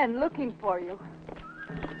armed men looking for you.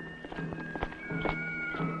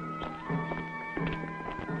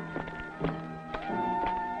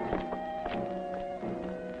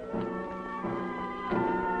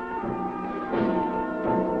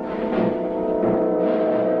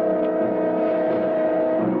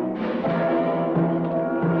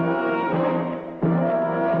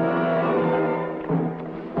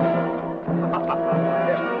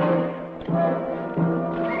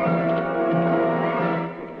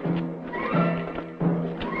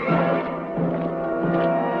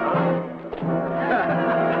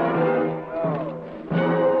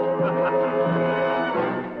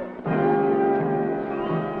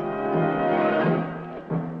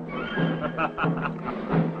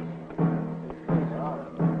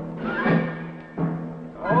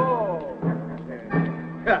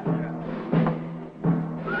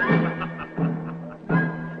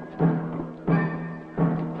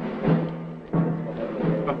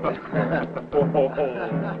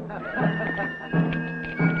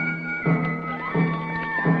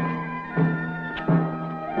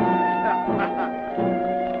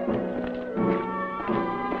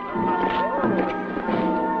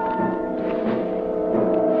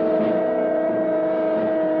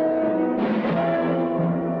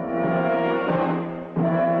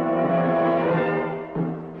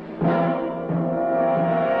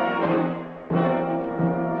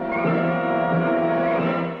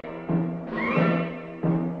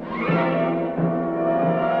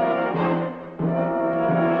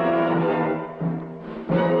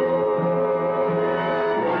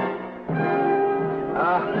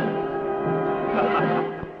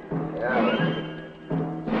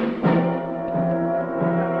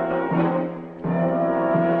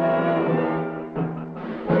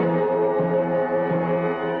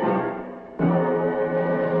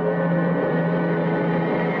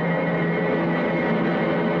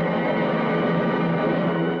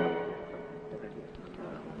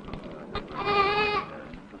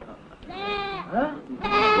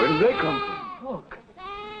 Where did they come from? Look.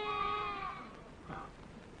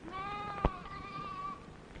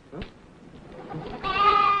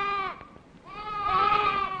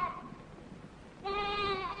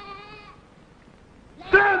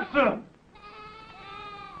 Samson!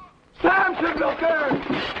 Samson, look there!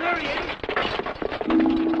 There he is!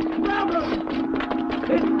 Grab him!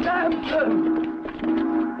 It's Samson!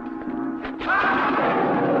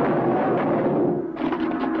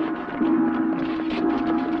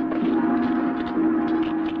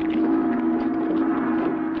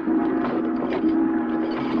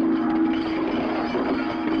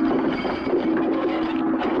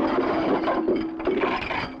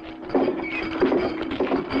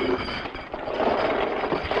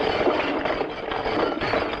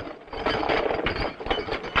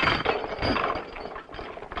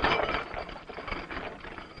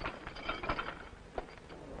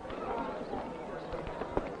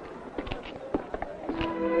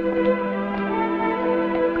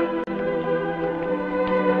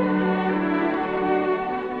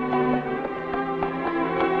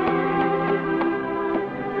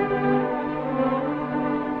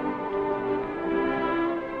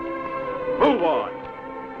 Move on.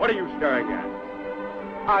 What are you staring at?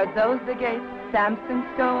 Are those the gates Samson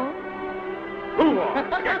stole? Move on.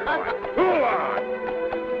 Get going. Move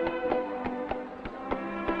on.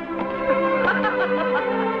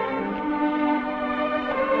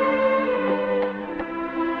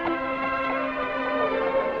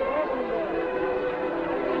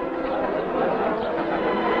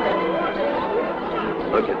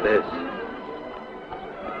 Look at this.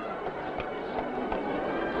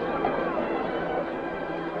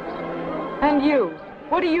 And you?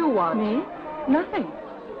 What do you want? Me? Nothing.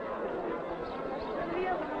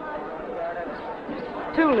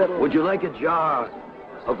 Too little. Would you like a jar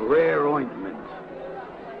of rare ointment?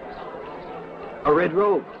 A red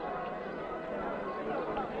robe?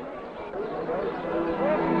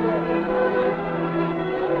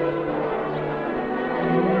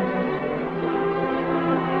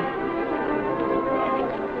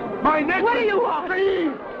 My necklace! What do you want?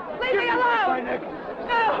 Thief! Leave me alone! My necklace!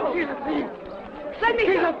 No! He's a thief! Let me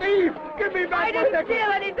He's go! a thief! Give me back I my didn't necklace!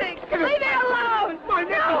 steal anything! Give it Leave me back. alone! My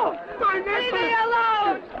necklace! No! My necklace! Leave me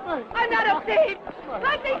alone! I'm not a thief!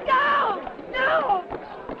 Let me go! No!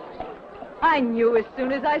 I knew as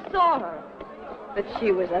soon as I saw her that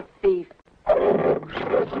she was a thief.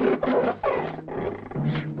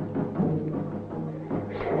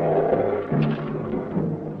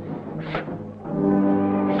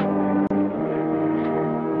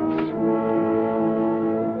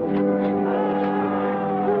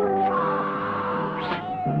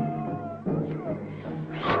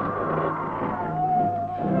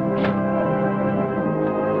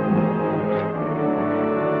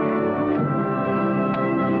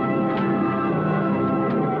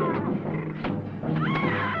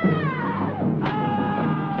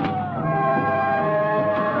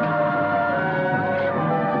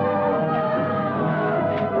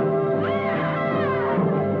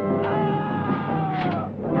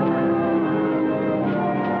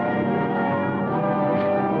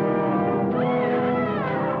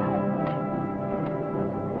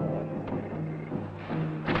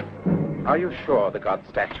 Are you sure the god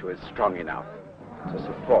statue is strong enough to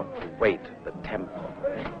support the weight of the temple?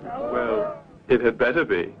 Well, it had better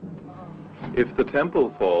be. If the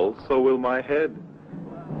temple falls, so will my head.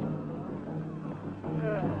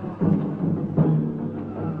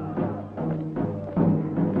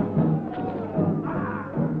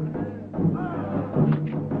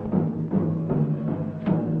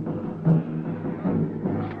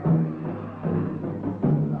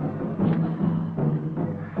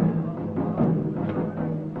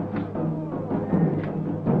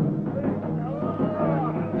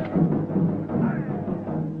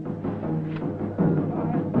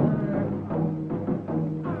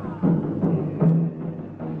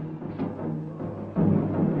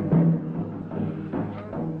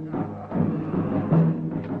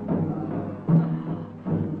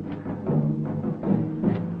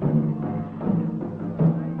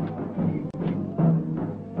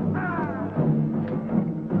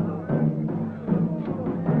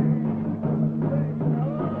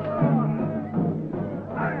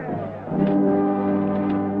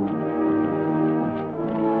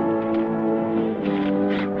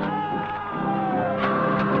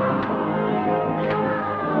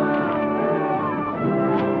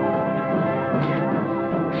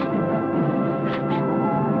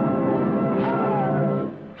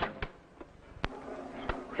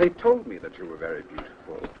 They told me that you were very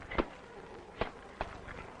beautiful.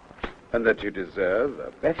 And that you deserve a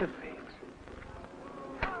better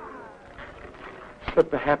fate. But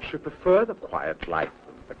perhaps you prefer the quiet life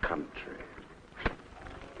of the country.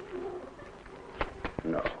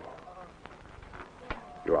 No.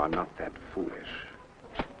 You are not that foolish.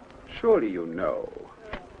 Surely you know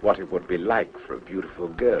what it would be like for a beautiful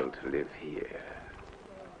girl to live here.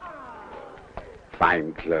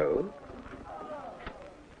 Fine clothes,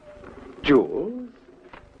 jewels,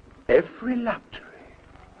 every luxury.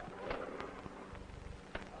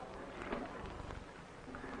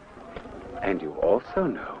 And you also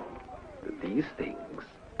know that these things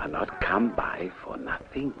are not come by for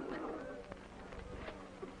nothing.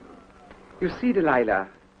 You see, Delilah,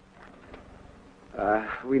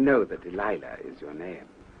 we know that Delilah is your name.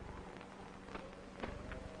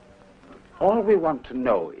 All we want to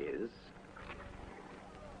know is,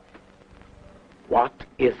 what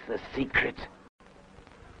is the secret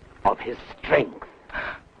of his strength?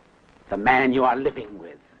 The man you are living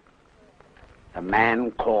with. The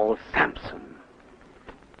man called Samson.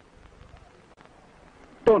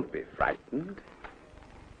 Don't be frightened.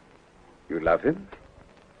 You love him?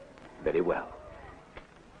 Very well.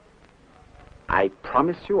 I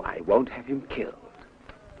promise you I won't have him killed.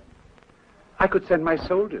 I could send my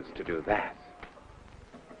soldiers to do that.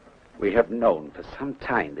 We have known for some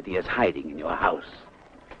time that he is hiding in your house.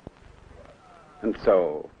 And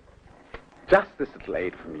so, just this little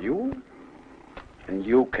aid from you, and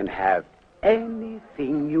you can have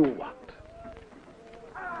anything you want.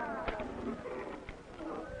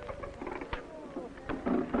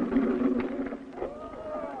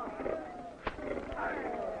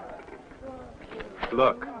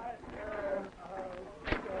 Look.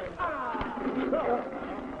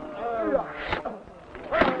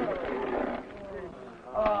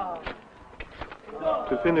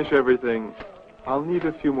 To finish everything, I'll need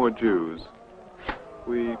a few more Jews.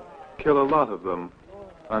 We kill a lot of them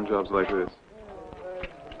on jobs like this.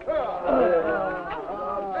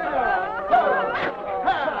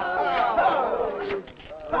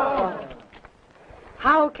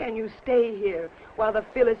 How can you stay here while the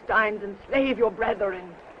Philistines enslave your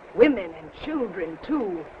brethren, women and children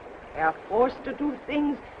too? They are forced to do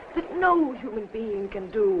things that no human being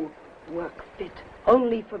can do. Work fit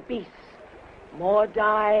only for beasts. More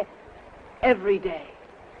die every day.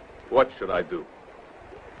 What should I do?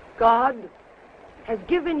 God has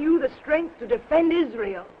given you the strength to defend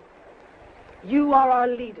Israel. You are our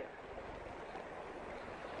leader.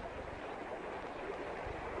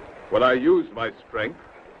 When I use my strength,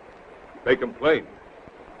 they complain.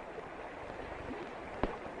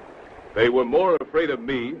 They were more afraid of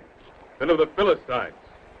me than of the Philistines.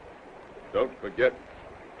 Don't forget,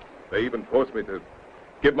 they even forced me to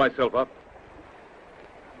give myself up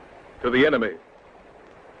to the enemy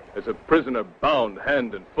as a prisoner bound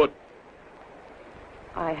hand and foot.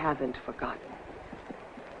 I haven't forgotten.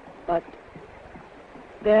 But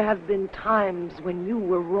there have been times when you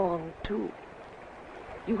were wrong, too.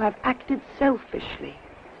 You have acted selfishly,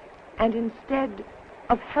 and instead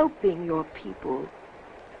of helping your people,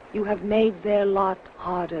 you have made their lot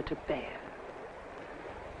harder to bear.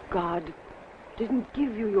 God didn't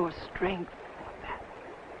give you your strength for that.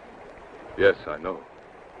 Yes, I know.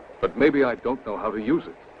 But maybe I don't know how to use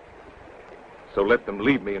it. So let them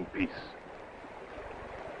leave me in peace.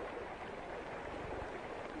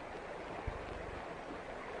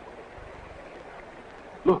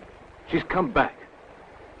 Look, she's come back.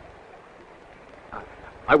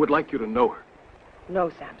 I would like you to know her. No,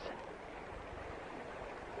 Samson.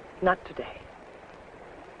 Not today.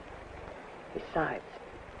 Besides,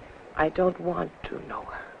 I don't want to know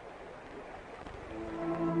her.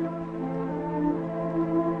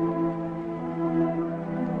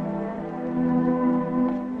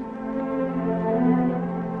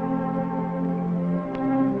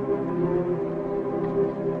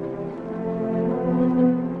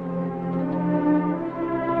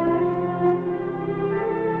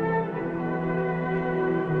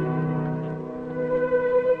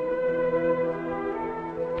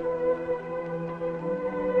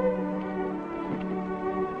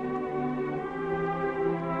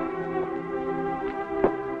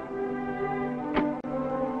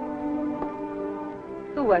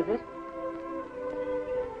 Who was it?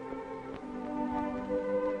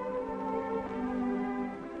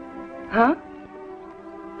 Huh?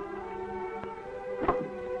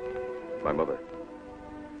 My mother.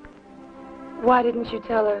 Why didn't you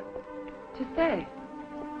tell her to stay?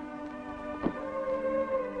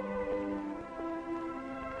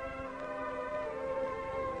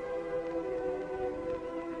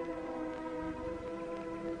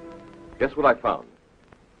 Guess what I found?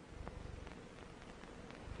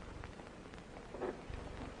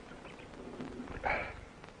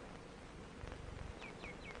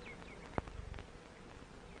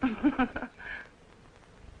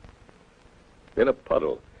 In a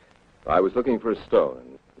puddle. I was looking for a stone,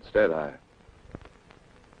 and instead a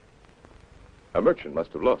merchant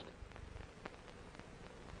must have lost it.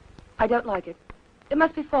 I don't like it. It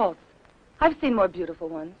must be false. I've seen more beautiful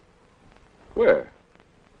ones. Where?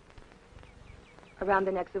 Around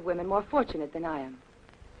the necks of women more fortunate than I am.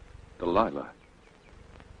 Delilah.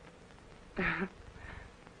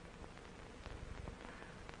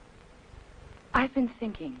 I've been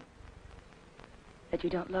thinking that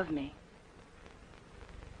you don't love me.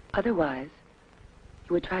 Otherwise,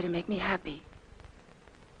 you would try to make me happy.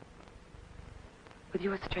 With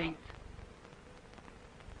your strength,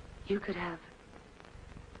 you could have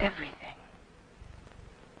everything.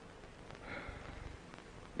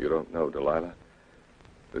 You don't know, Delilah.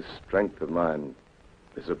 This strength of mine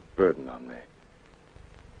is a burden on me.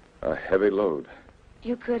 A heavy load.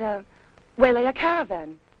 You could, waylay a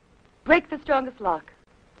caravan. Break the strongest lock.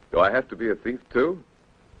 Do I have to be a thief, too?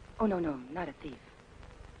 Oh, no, not a thief.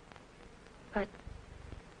 But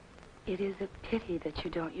it is a pity that you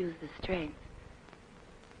don't use the strength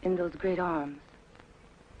in those great arms.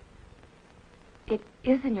 It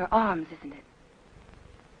is in your arms, isn't it?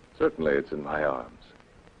 Certainly it's in my arms.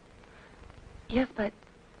 Yes, but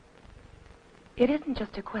it isn't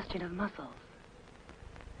just a question of muscles.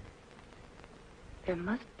 There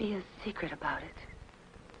must be a secret about it.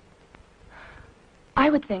 I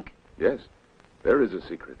would think... Yes, there is a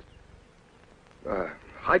secret.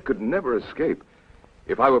 I could never escape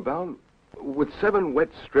if I were bound with 7 wet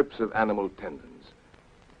strips of animal tendons.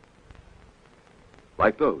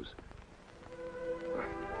 Like those.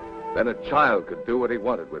 Then a child could do what he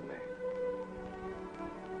wanted with me.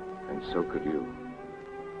 And so could you.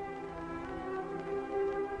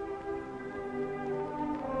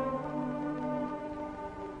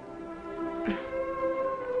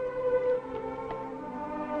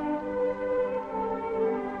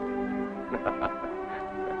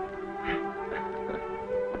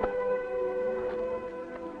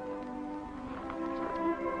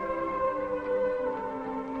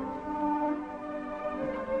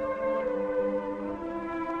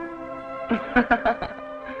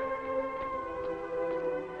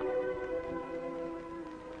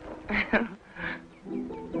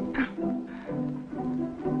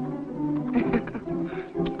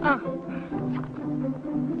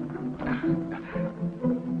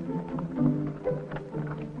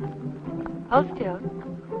 Hold still.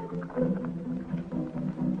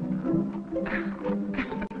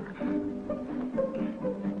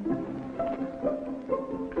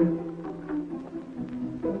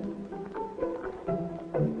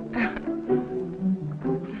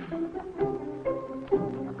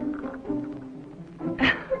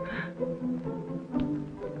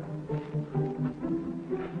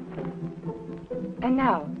 And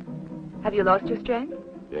now, have you lost your strength?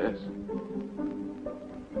 Yes.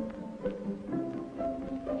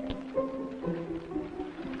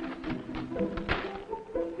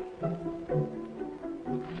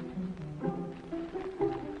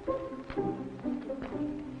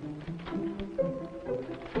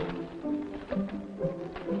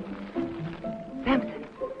 Samson.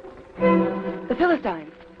 The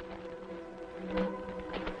Philistines.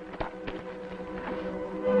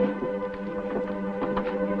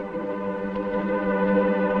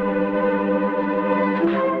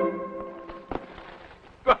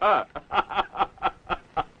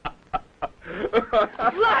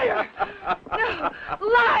 Liar! No!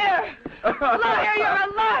 Liar! Liar! You're a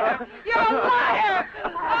liar! You're a liar!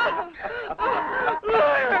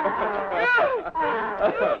 Liar!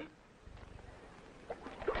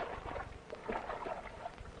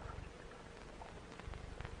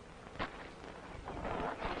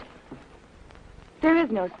 There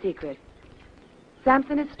is no secret.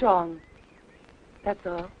 Samson is strong. That's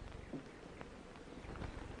all.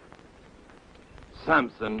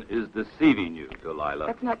 Samson is deceiving you, Delilah.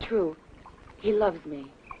 That's not true. He loves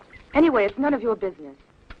me. Anyway, it's none of your business.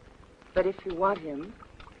 But if you want him,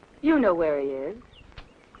 you know where he is.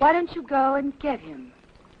 Why don't you go and get him?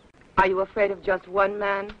 Are you afraid of just one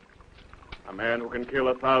man? A man who can kill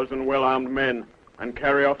 1,000 well-armed men and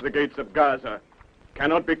carry off the gates of Gaza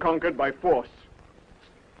cannot be conquered by force.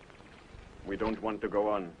 We don't want to go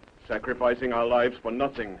on, sacrificing our lives for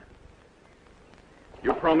nothing.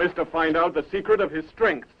 You promised to find out the secret of his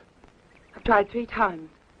strength. I've tried 3 times.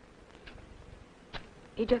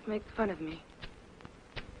 He just makes fun of me.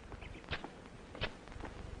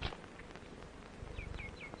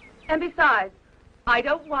 And besides, I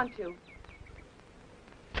don't want to.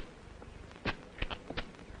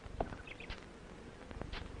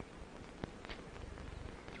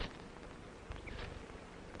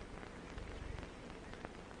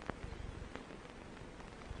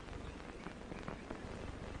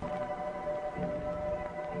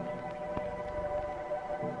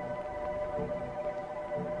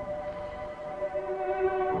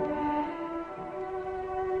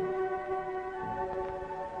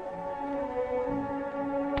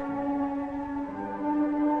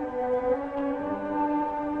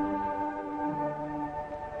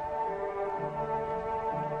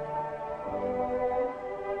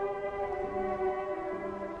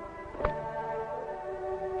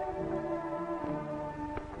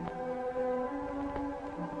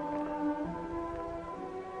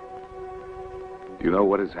 Do you know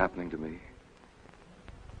what is happening to me?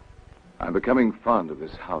 I'm becoming fond of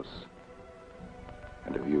this house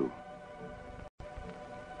and of you.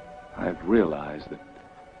 I've realized that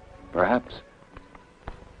perhaps...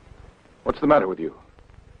 What's the matter with you?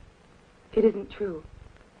 It isn't true.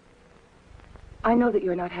 I know that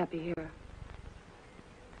you're not happy here.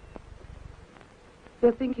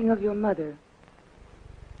 You're thinking of your mother,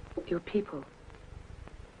 your people.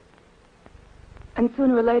 And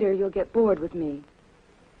sooner or later, you'll get bored with me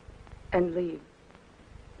and leave.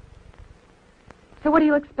 So what do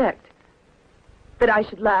you expect? That I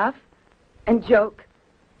should laugh and joke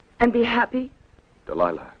and be happy?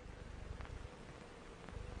 Delilah.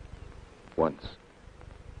 Once,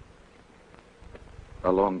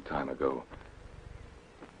 a long time ago,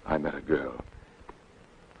 I met a girl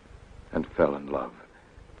and fell in love.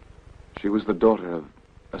 She was the daughter of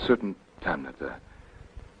a certain Tamnata.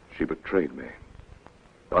 She betrayed me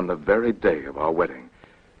on the very day of our wedding.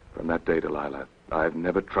 From that day, Delilah, I've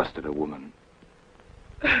never trusted a woman.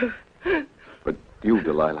 But you,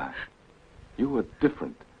 Delilah, you are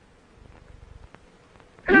different.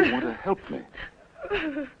 You want to help me.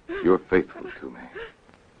 You're faithful to me.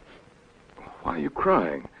 Why are you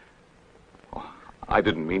crying? Oh, I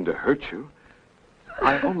didn't mean to hurt you.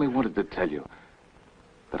 I only wanted to tell you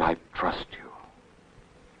that I trust you.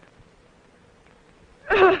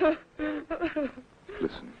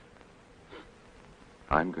 Listen.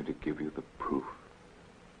 I'm going to give you the proof.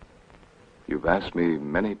 You've asked me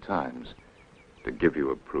many times to give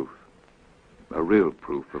you a proof. A real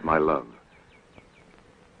proof of my love.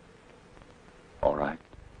 All right.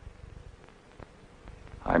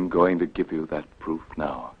 I'm going to give you that proof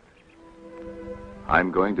now.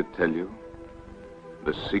 I'm going to tell you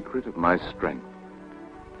the secret of my strength.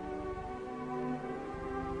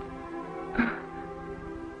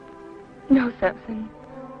 No, Samson.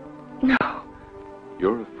 No.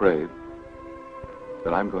 You're afraid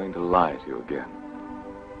that I'm going to lie to you again.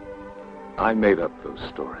 I made up those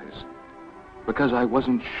stories because I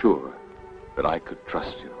wasn't sure that I could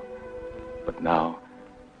trust you. But now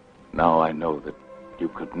I know that you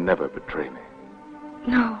could never betray me.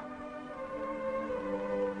 No.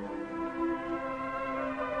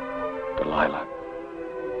 Delilah.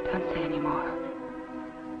 Don't say any more.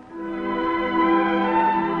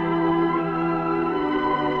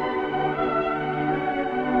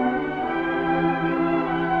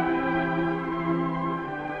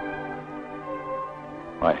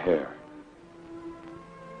 My hair.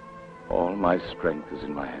 All my strength is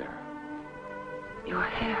in my hair. Your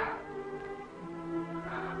hair.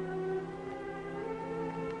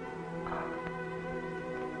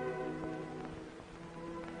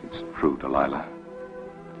 It's true, Delilah.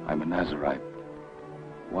 I'm a Nazarite.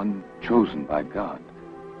 One chosen by God.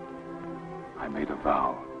 I made a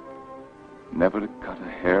vow never to cut a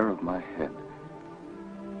hair of my head.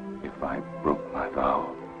 If I broke my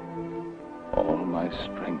vow, all my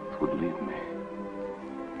strength would leave me.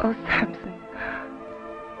 Oh, Samson.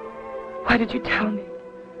 Why did you tell me?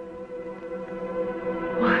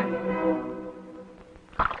 Why?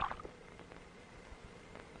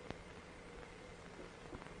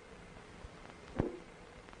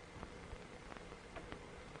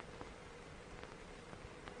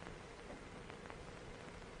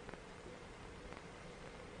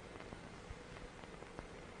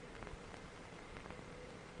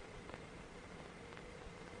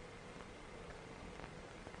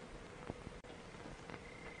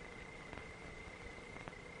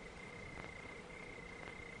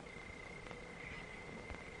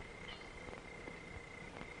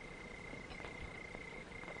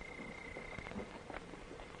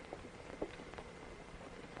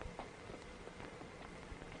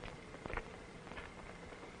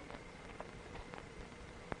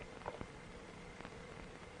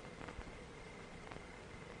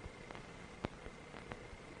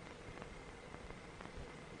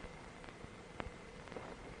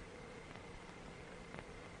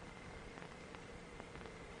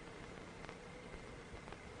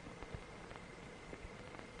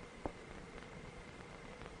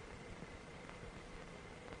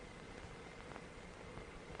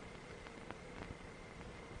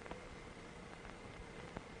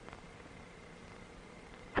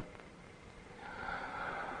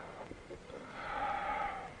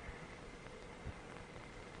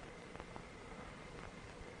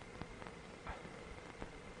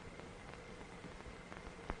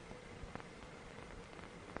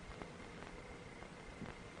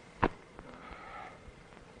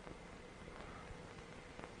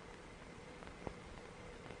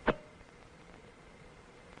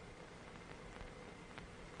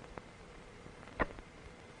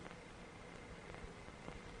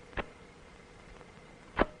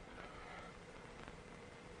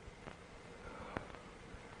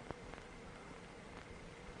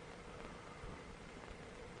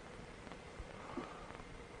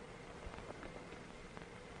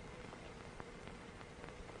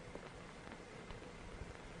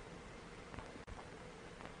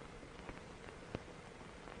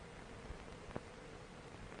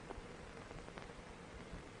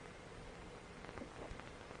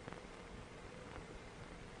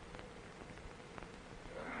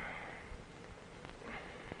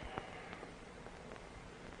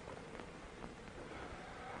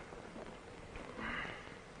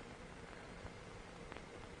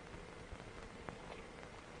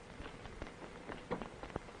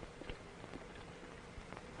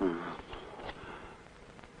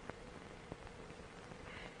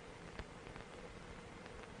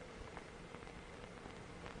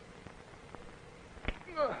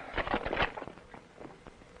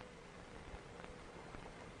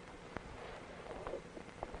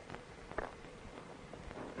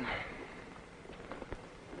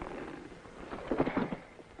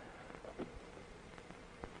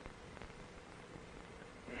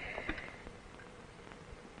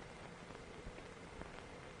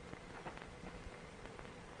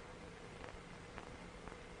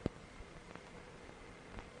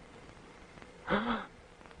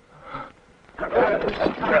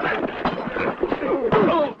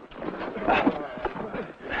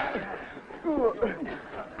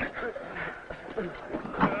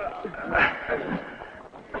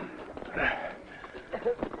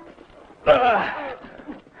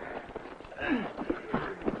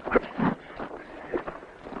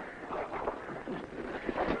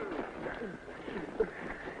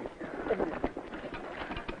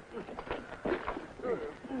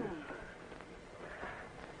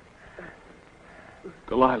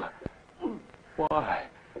 Delilah, why?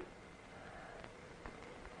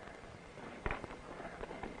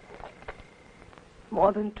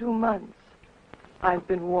 More than 2 months I've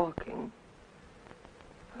been walking.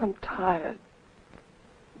 I'm tired,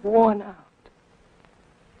 worn out.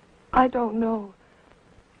 I don't know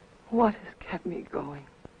what has kept me going.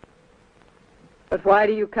 But why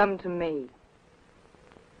do you come to me?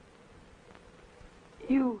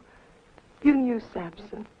 You knew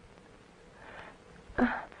Samson.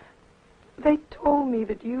 They told me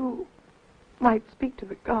that you might speak to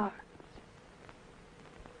the guards.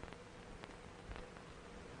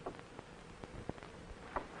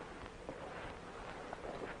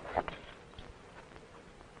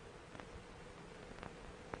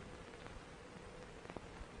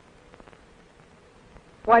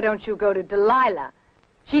 Why don't you go to Delilah?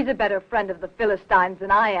 She's a better friend of the Philistines than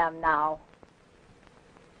I am now.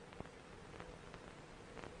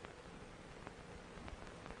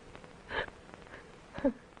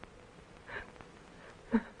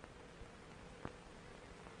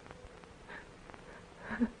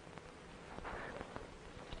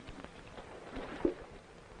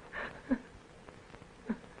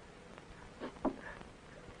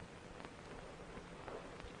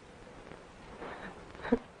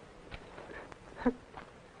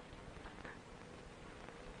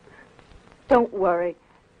 Don't worry.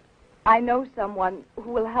 I know someone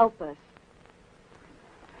who will help us.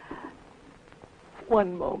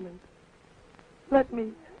 One moment. Let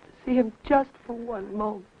me see him just for one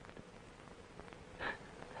moment.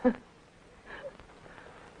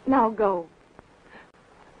 Now go.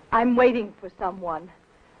 I'm waiting for someone.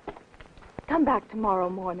 Come back tomorrow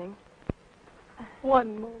morning.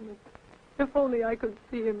 One moment. If only I could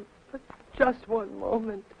see him for just one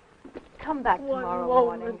moment. Come back One tomorrow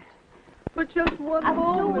moment. morning. For just one I'll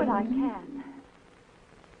moment. do what I can.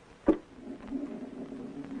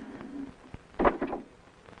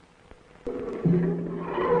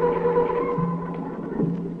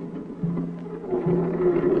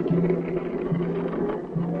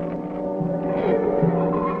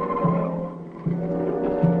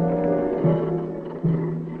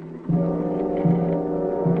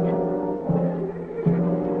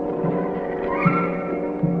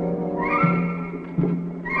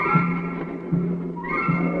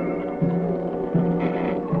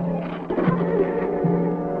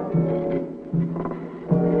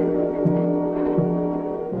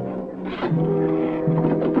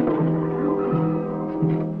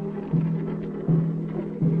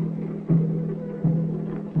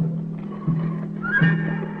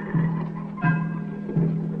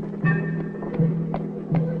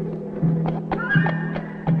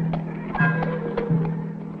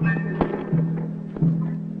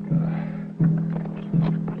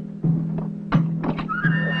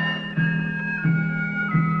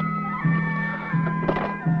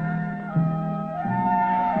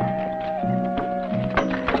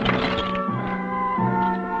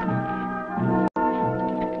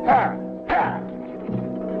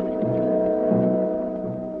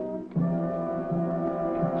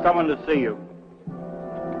 Someone to see you.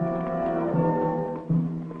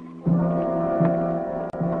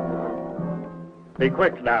 Be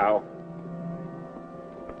quick now.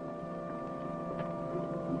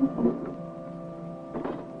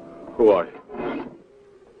 Who are you?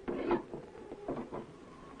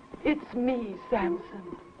 It's me,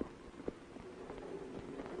 Samson.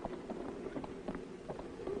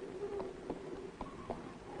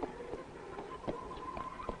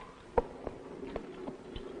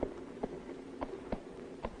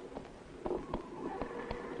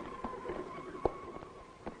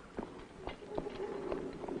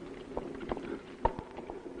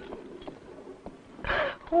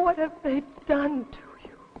 What have they done to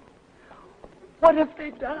you? What have they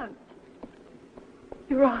done?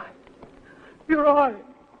 Your eye. Your eye.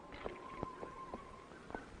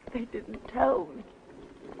 They didn't tell me.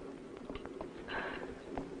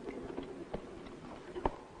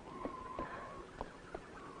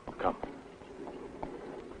 Come.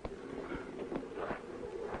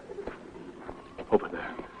 Over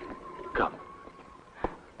there. Come.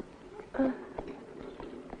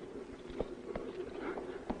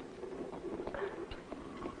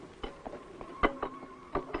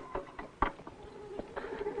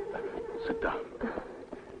 Sit down.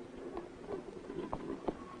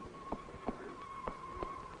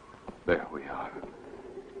 There we are.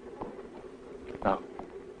 Now,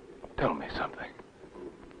 tell me something.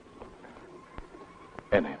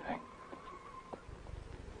 Anything.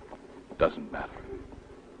 Doesn't matter.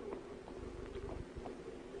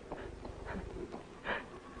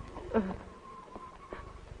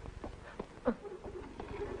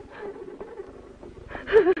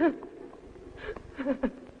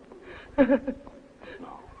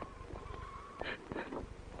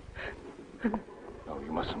 No,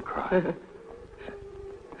 you mustn't cry.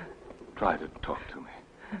 Try to talk to me.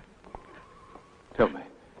 Tell me,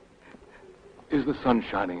 is the sun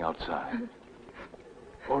shining outside?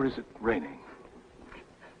 Or is it raining?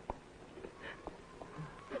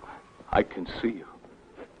 I can see you.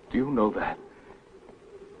 Do you know that?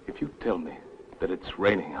 If you tell me that it's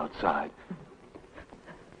raining outside,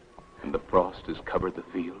 and the frost has covered the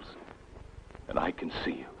fields, and I can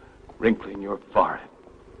see you wrinkling your forehead,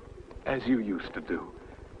 as you used to do.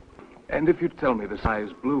 And if you tell me the sky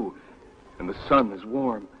is blue, and the sun is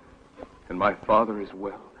warm, and my father is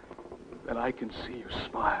well, then I can see you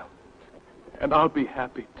smile, and I'll be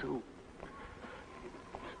happy too.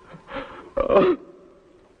 Oh.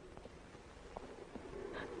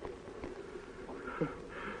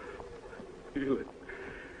 Feel it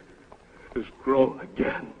has grown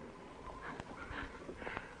again.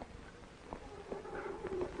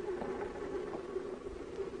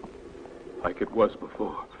 Like it was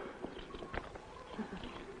before.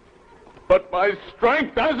 But my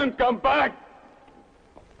strength hasn't come back.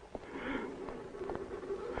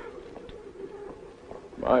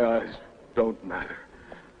 My eyes don't matter.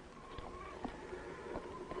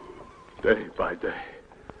 Day by day,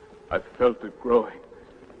 I felt it growing.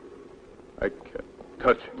 I kept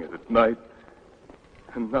touching it at night,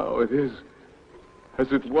 and now it is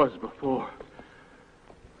as it was before.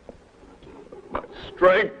 My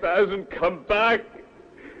strength hasn't come back.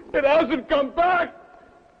 It hasn't come back.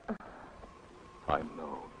 I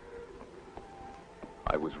know.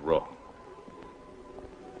 I was wrong.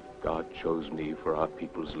 God chose me for our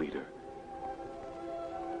people's leader,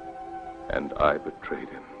 and I betrayed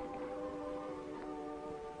him.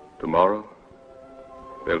 Tomorrow,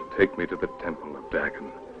 they'll take me to the temple of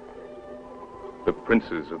Dagon. The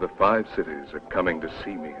princes of the 5 cities are coming to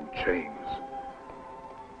see me in chains.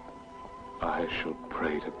 I shall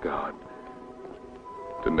pray to God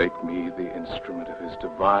to make me the instrument of his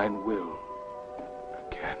divine will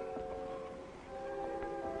again.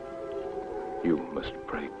 You must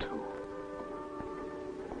pray too.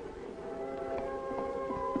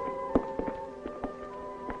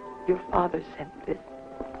 Your father sent this.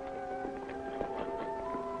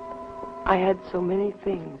 I had so many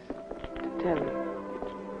things to tell you.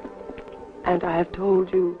 And I have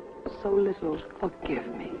told you so little. Forgive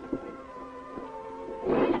me.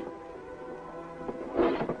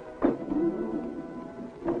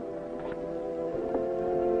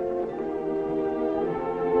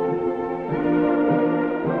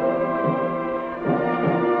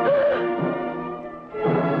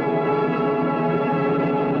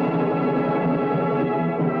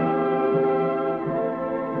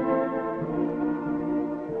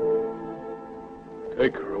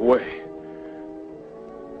 Take her away.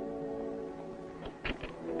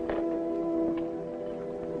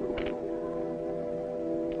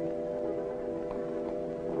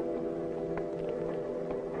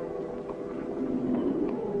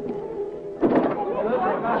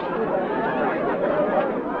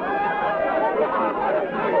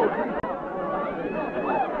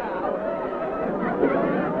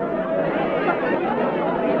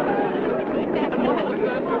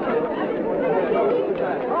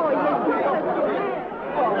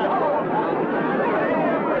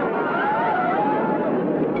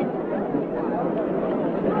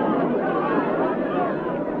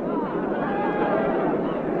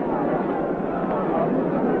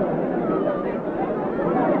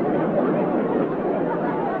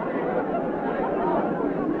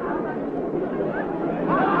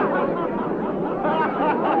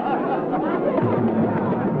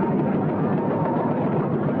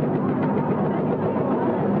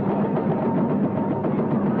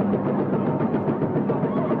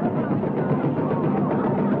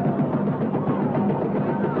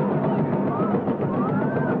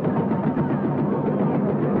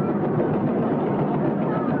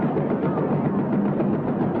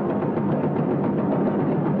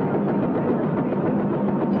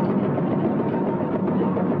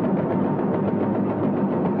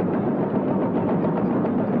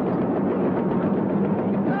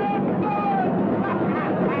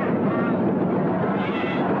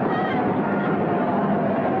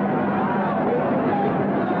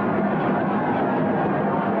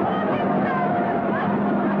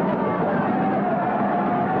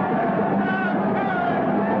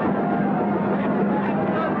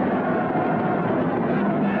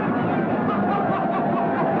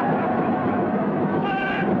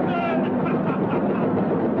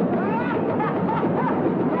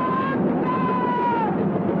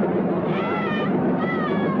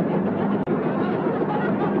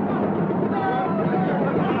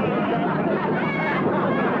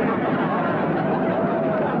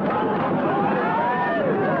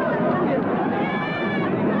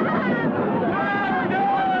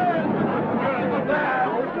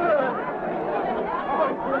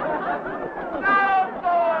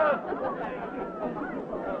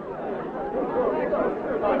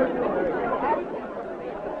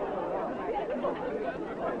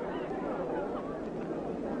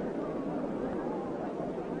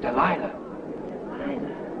 Delilah.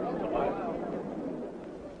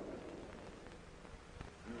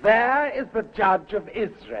 There is the judge of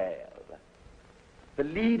Israel, the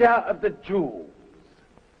leader of the Jews,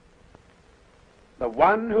 the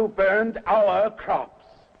one who burned our crops,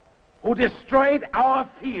 who destroyed our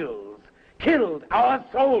fields, killed our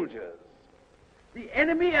soldiers. The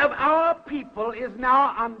enemy of our people is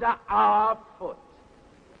now under our foot,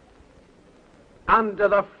 under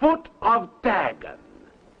the foot of Dagon.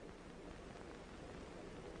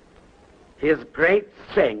 His great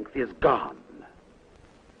strength is gone,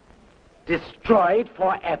 destroyed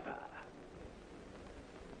forever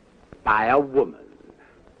by a woman.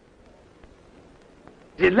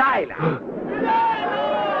 Delilah!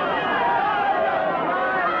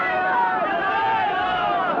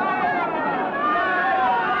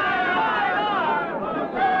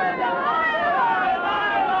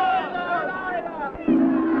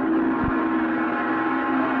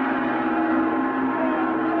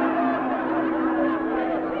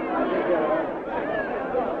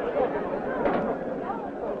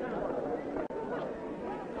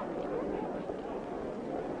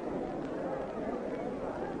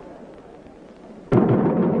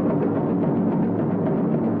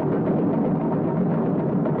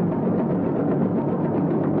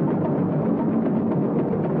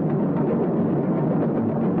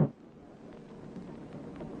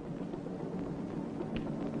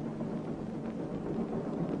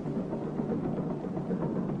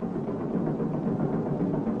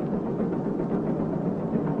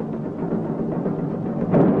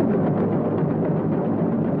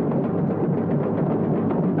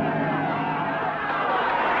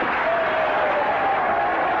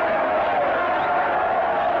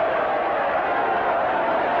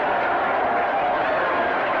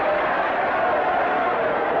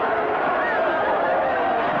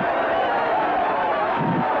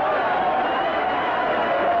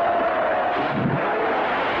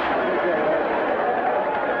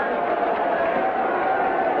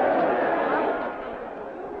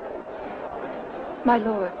 My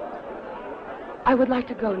lord, I would like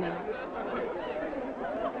to go now.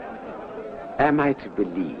 Am I to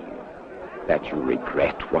believe that you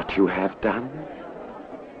regret what you have done?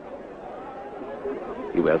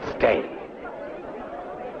 You will stay.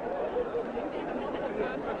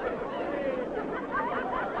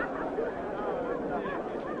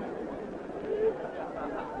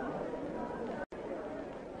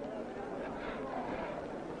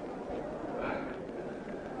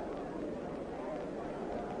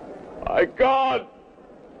 My God!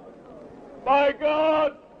 My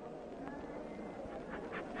God!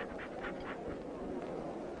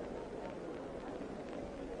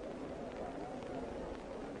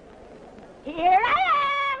 Here I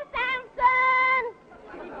am, Samson!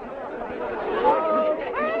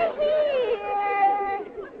 I'm here!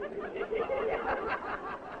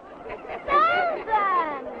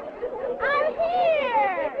 Samson! I'm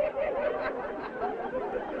here!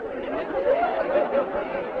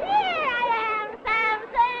 Here I am,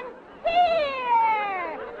 Samson! Here!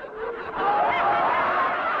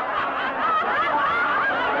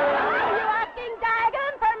 Are you asking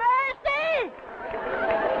Dagon for mercy?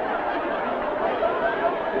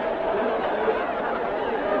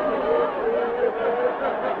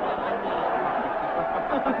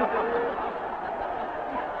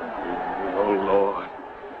 Oh, Lord.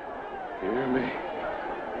 Hear me.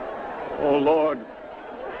 Oh, Lord.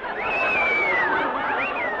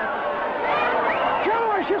 Show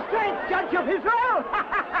us your strength, Judge of Israel!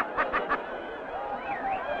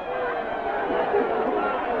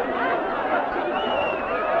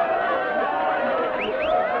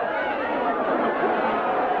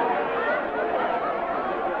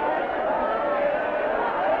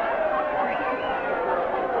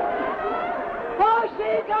 Push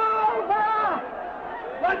it over!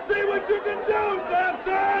 Let's see what you can do,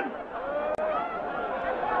 Samson!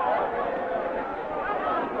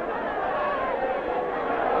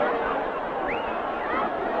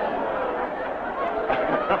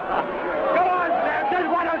 Go on, Samson!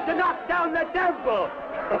 Want us to knock down the temple?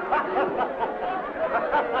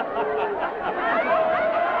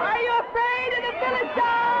 Are you afraid of the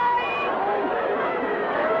Philistines?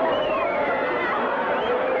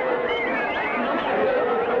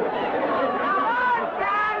 Come on,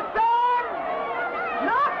 Samson!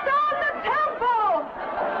 Knock down the temple!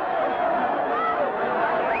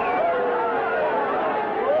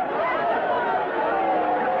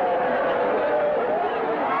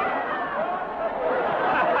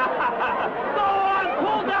 Go on,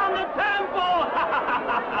 pull down the temple!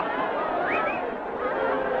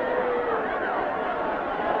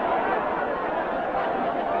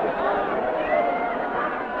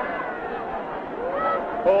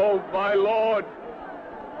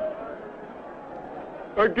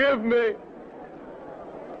 Forgive me.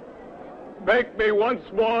 Make me once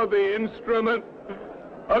more the instrument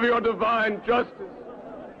of your divine justice.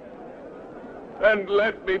 And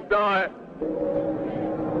let me die.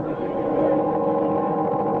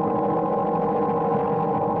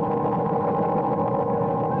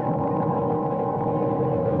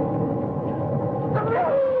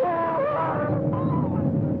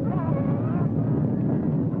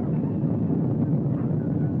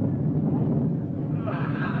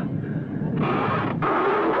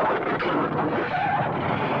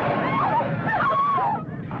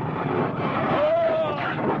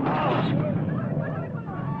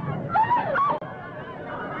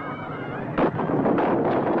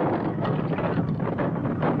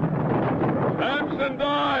 Samson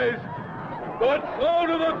dies, but so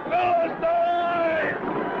do the Philistines!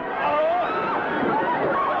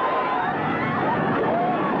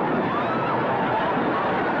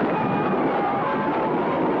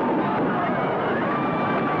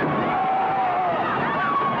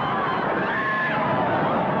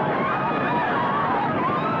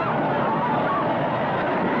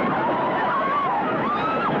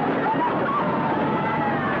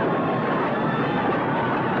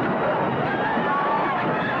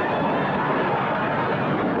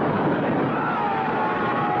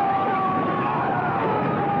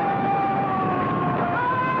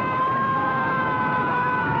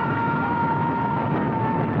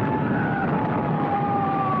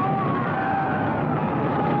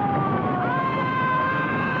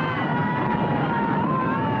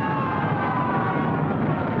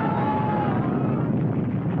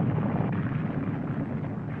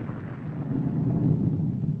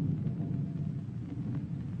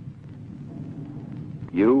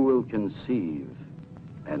 You will conceive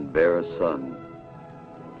and bear a son.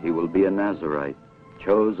 He will be a Nazarite,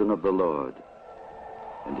 chosen of the Lord,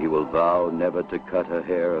 and he will vow never to cut a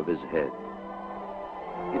hair of his head.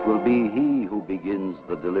 It will be he who begins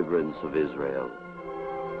the deliverance of Israel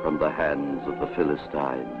from the hands of the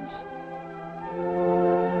Philistines.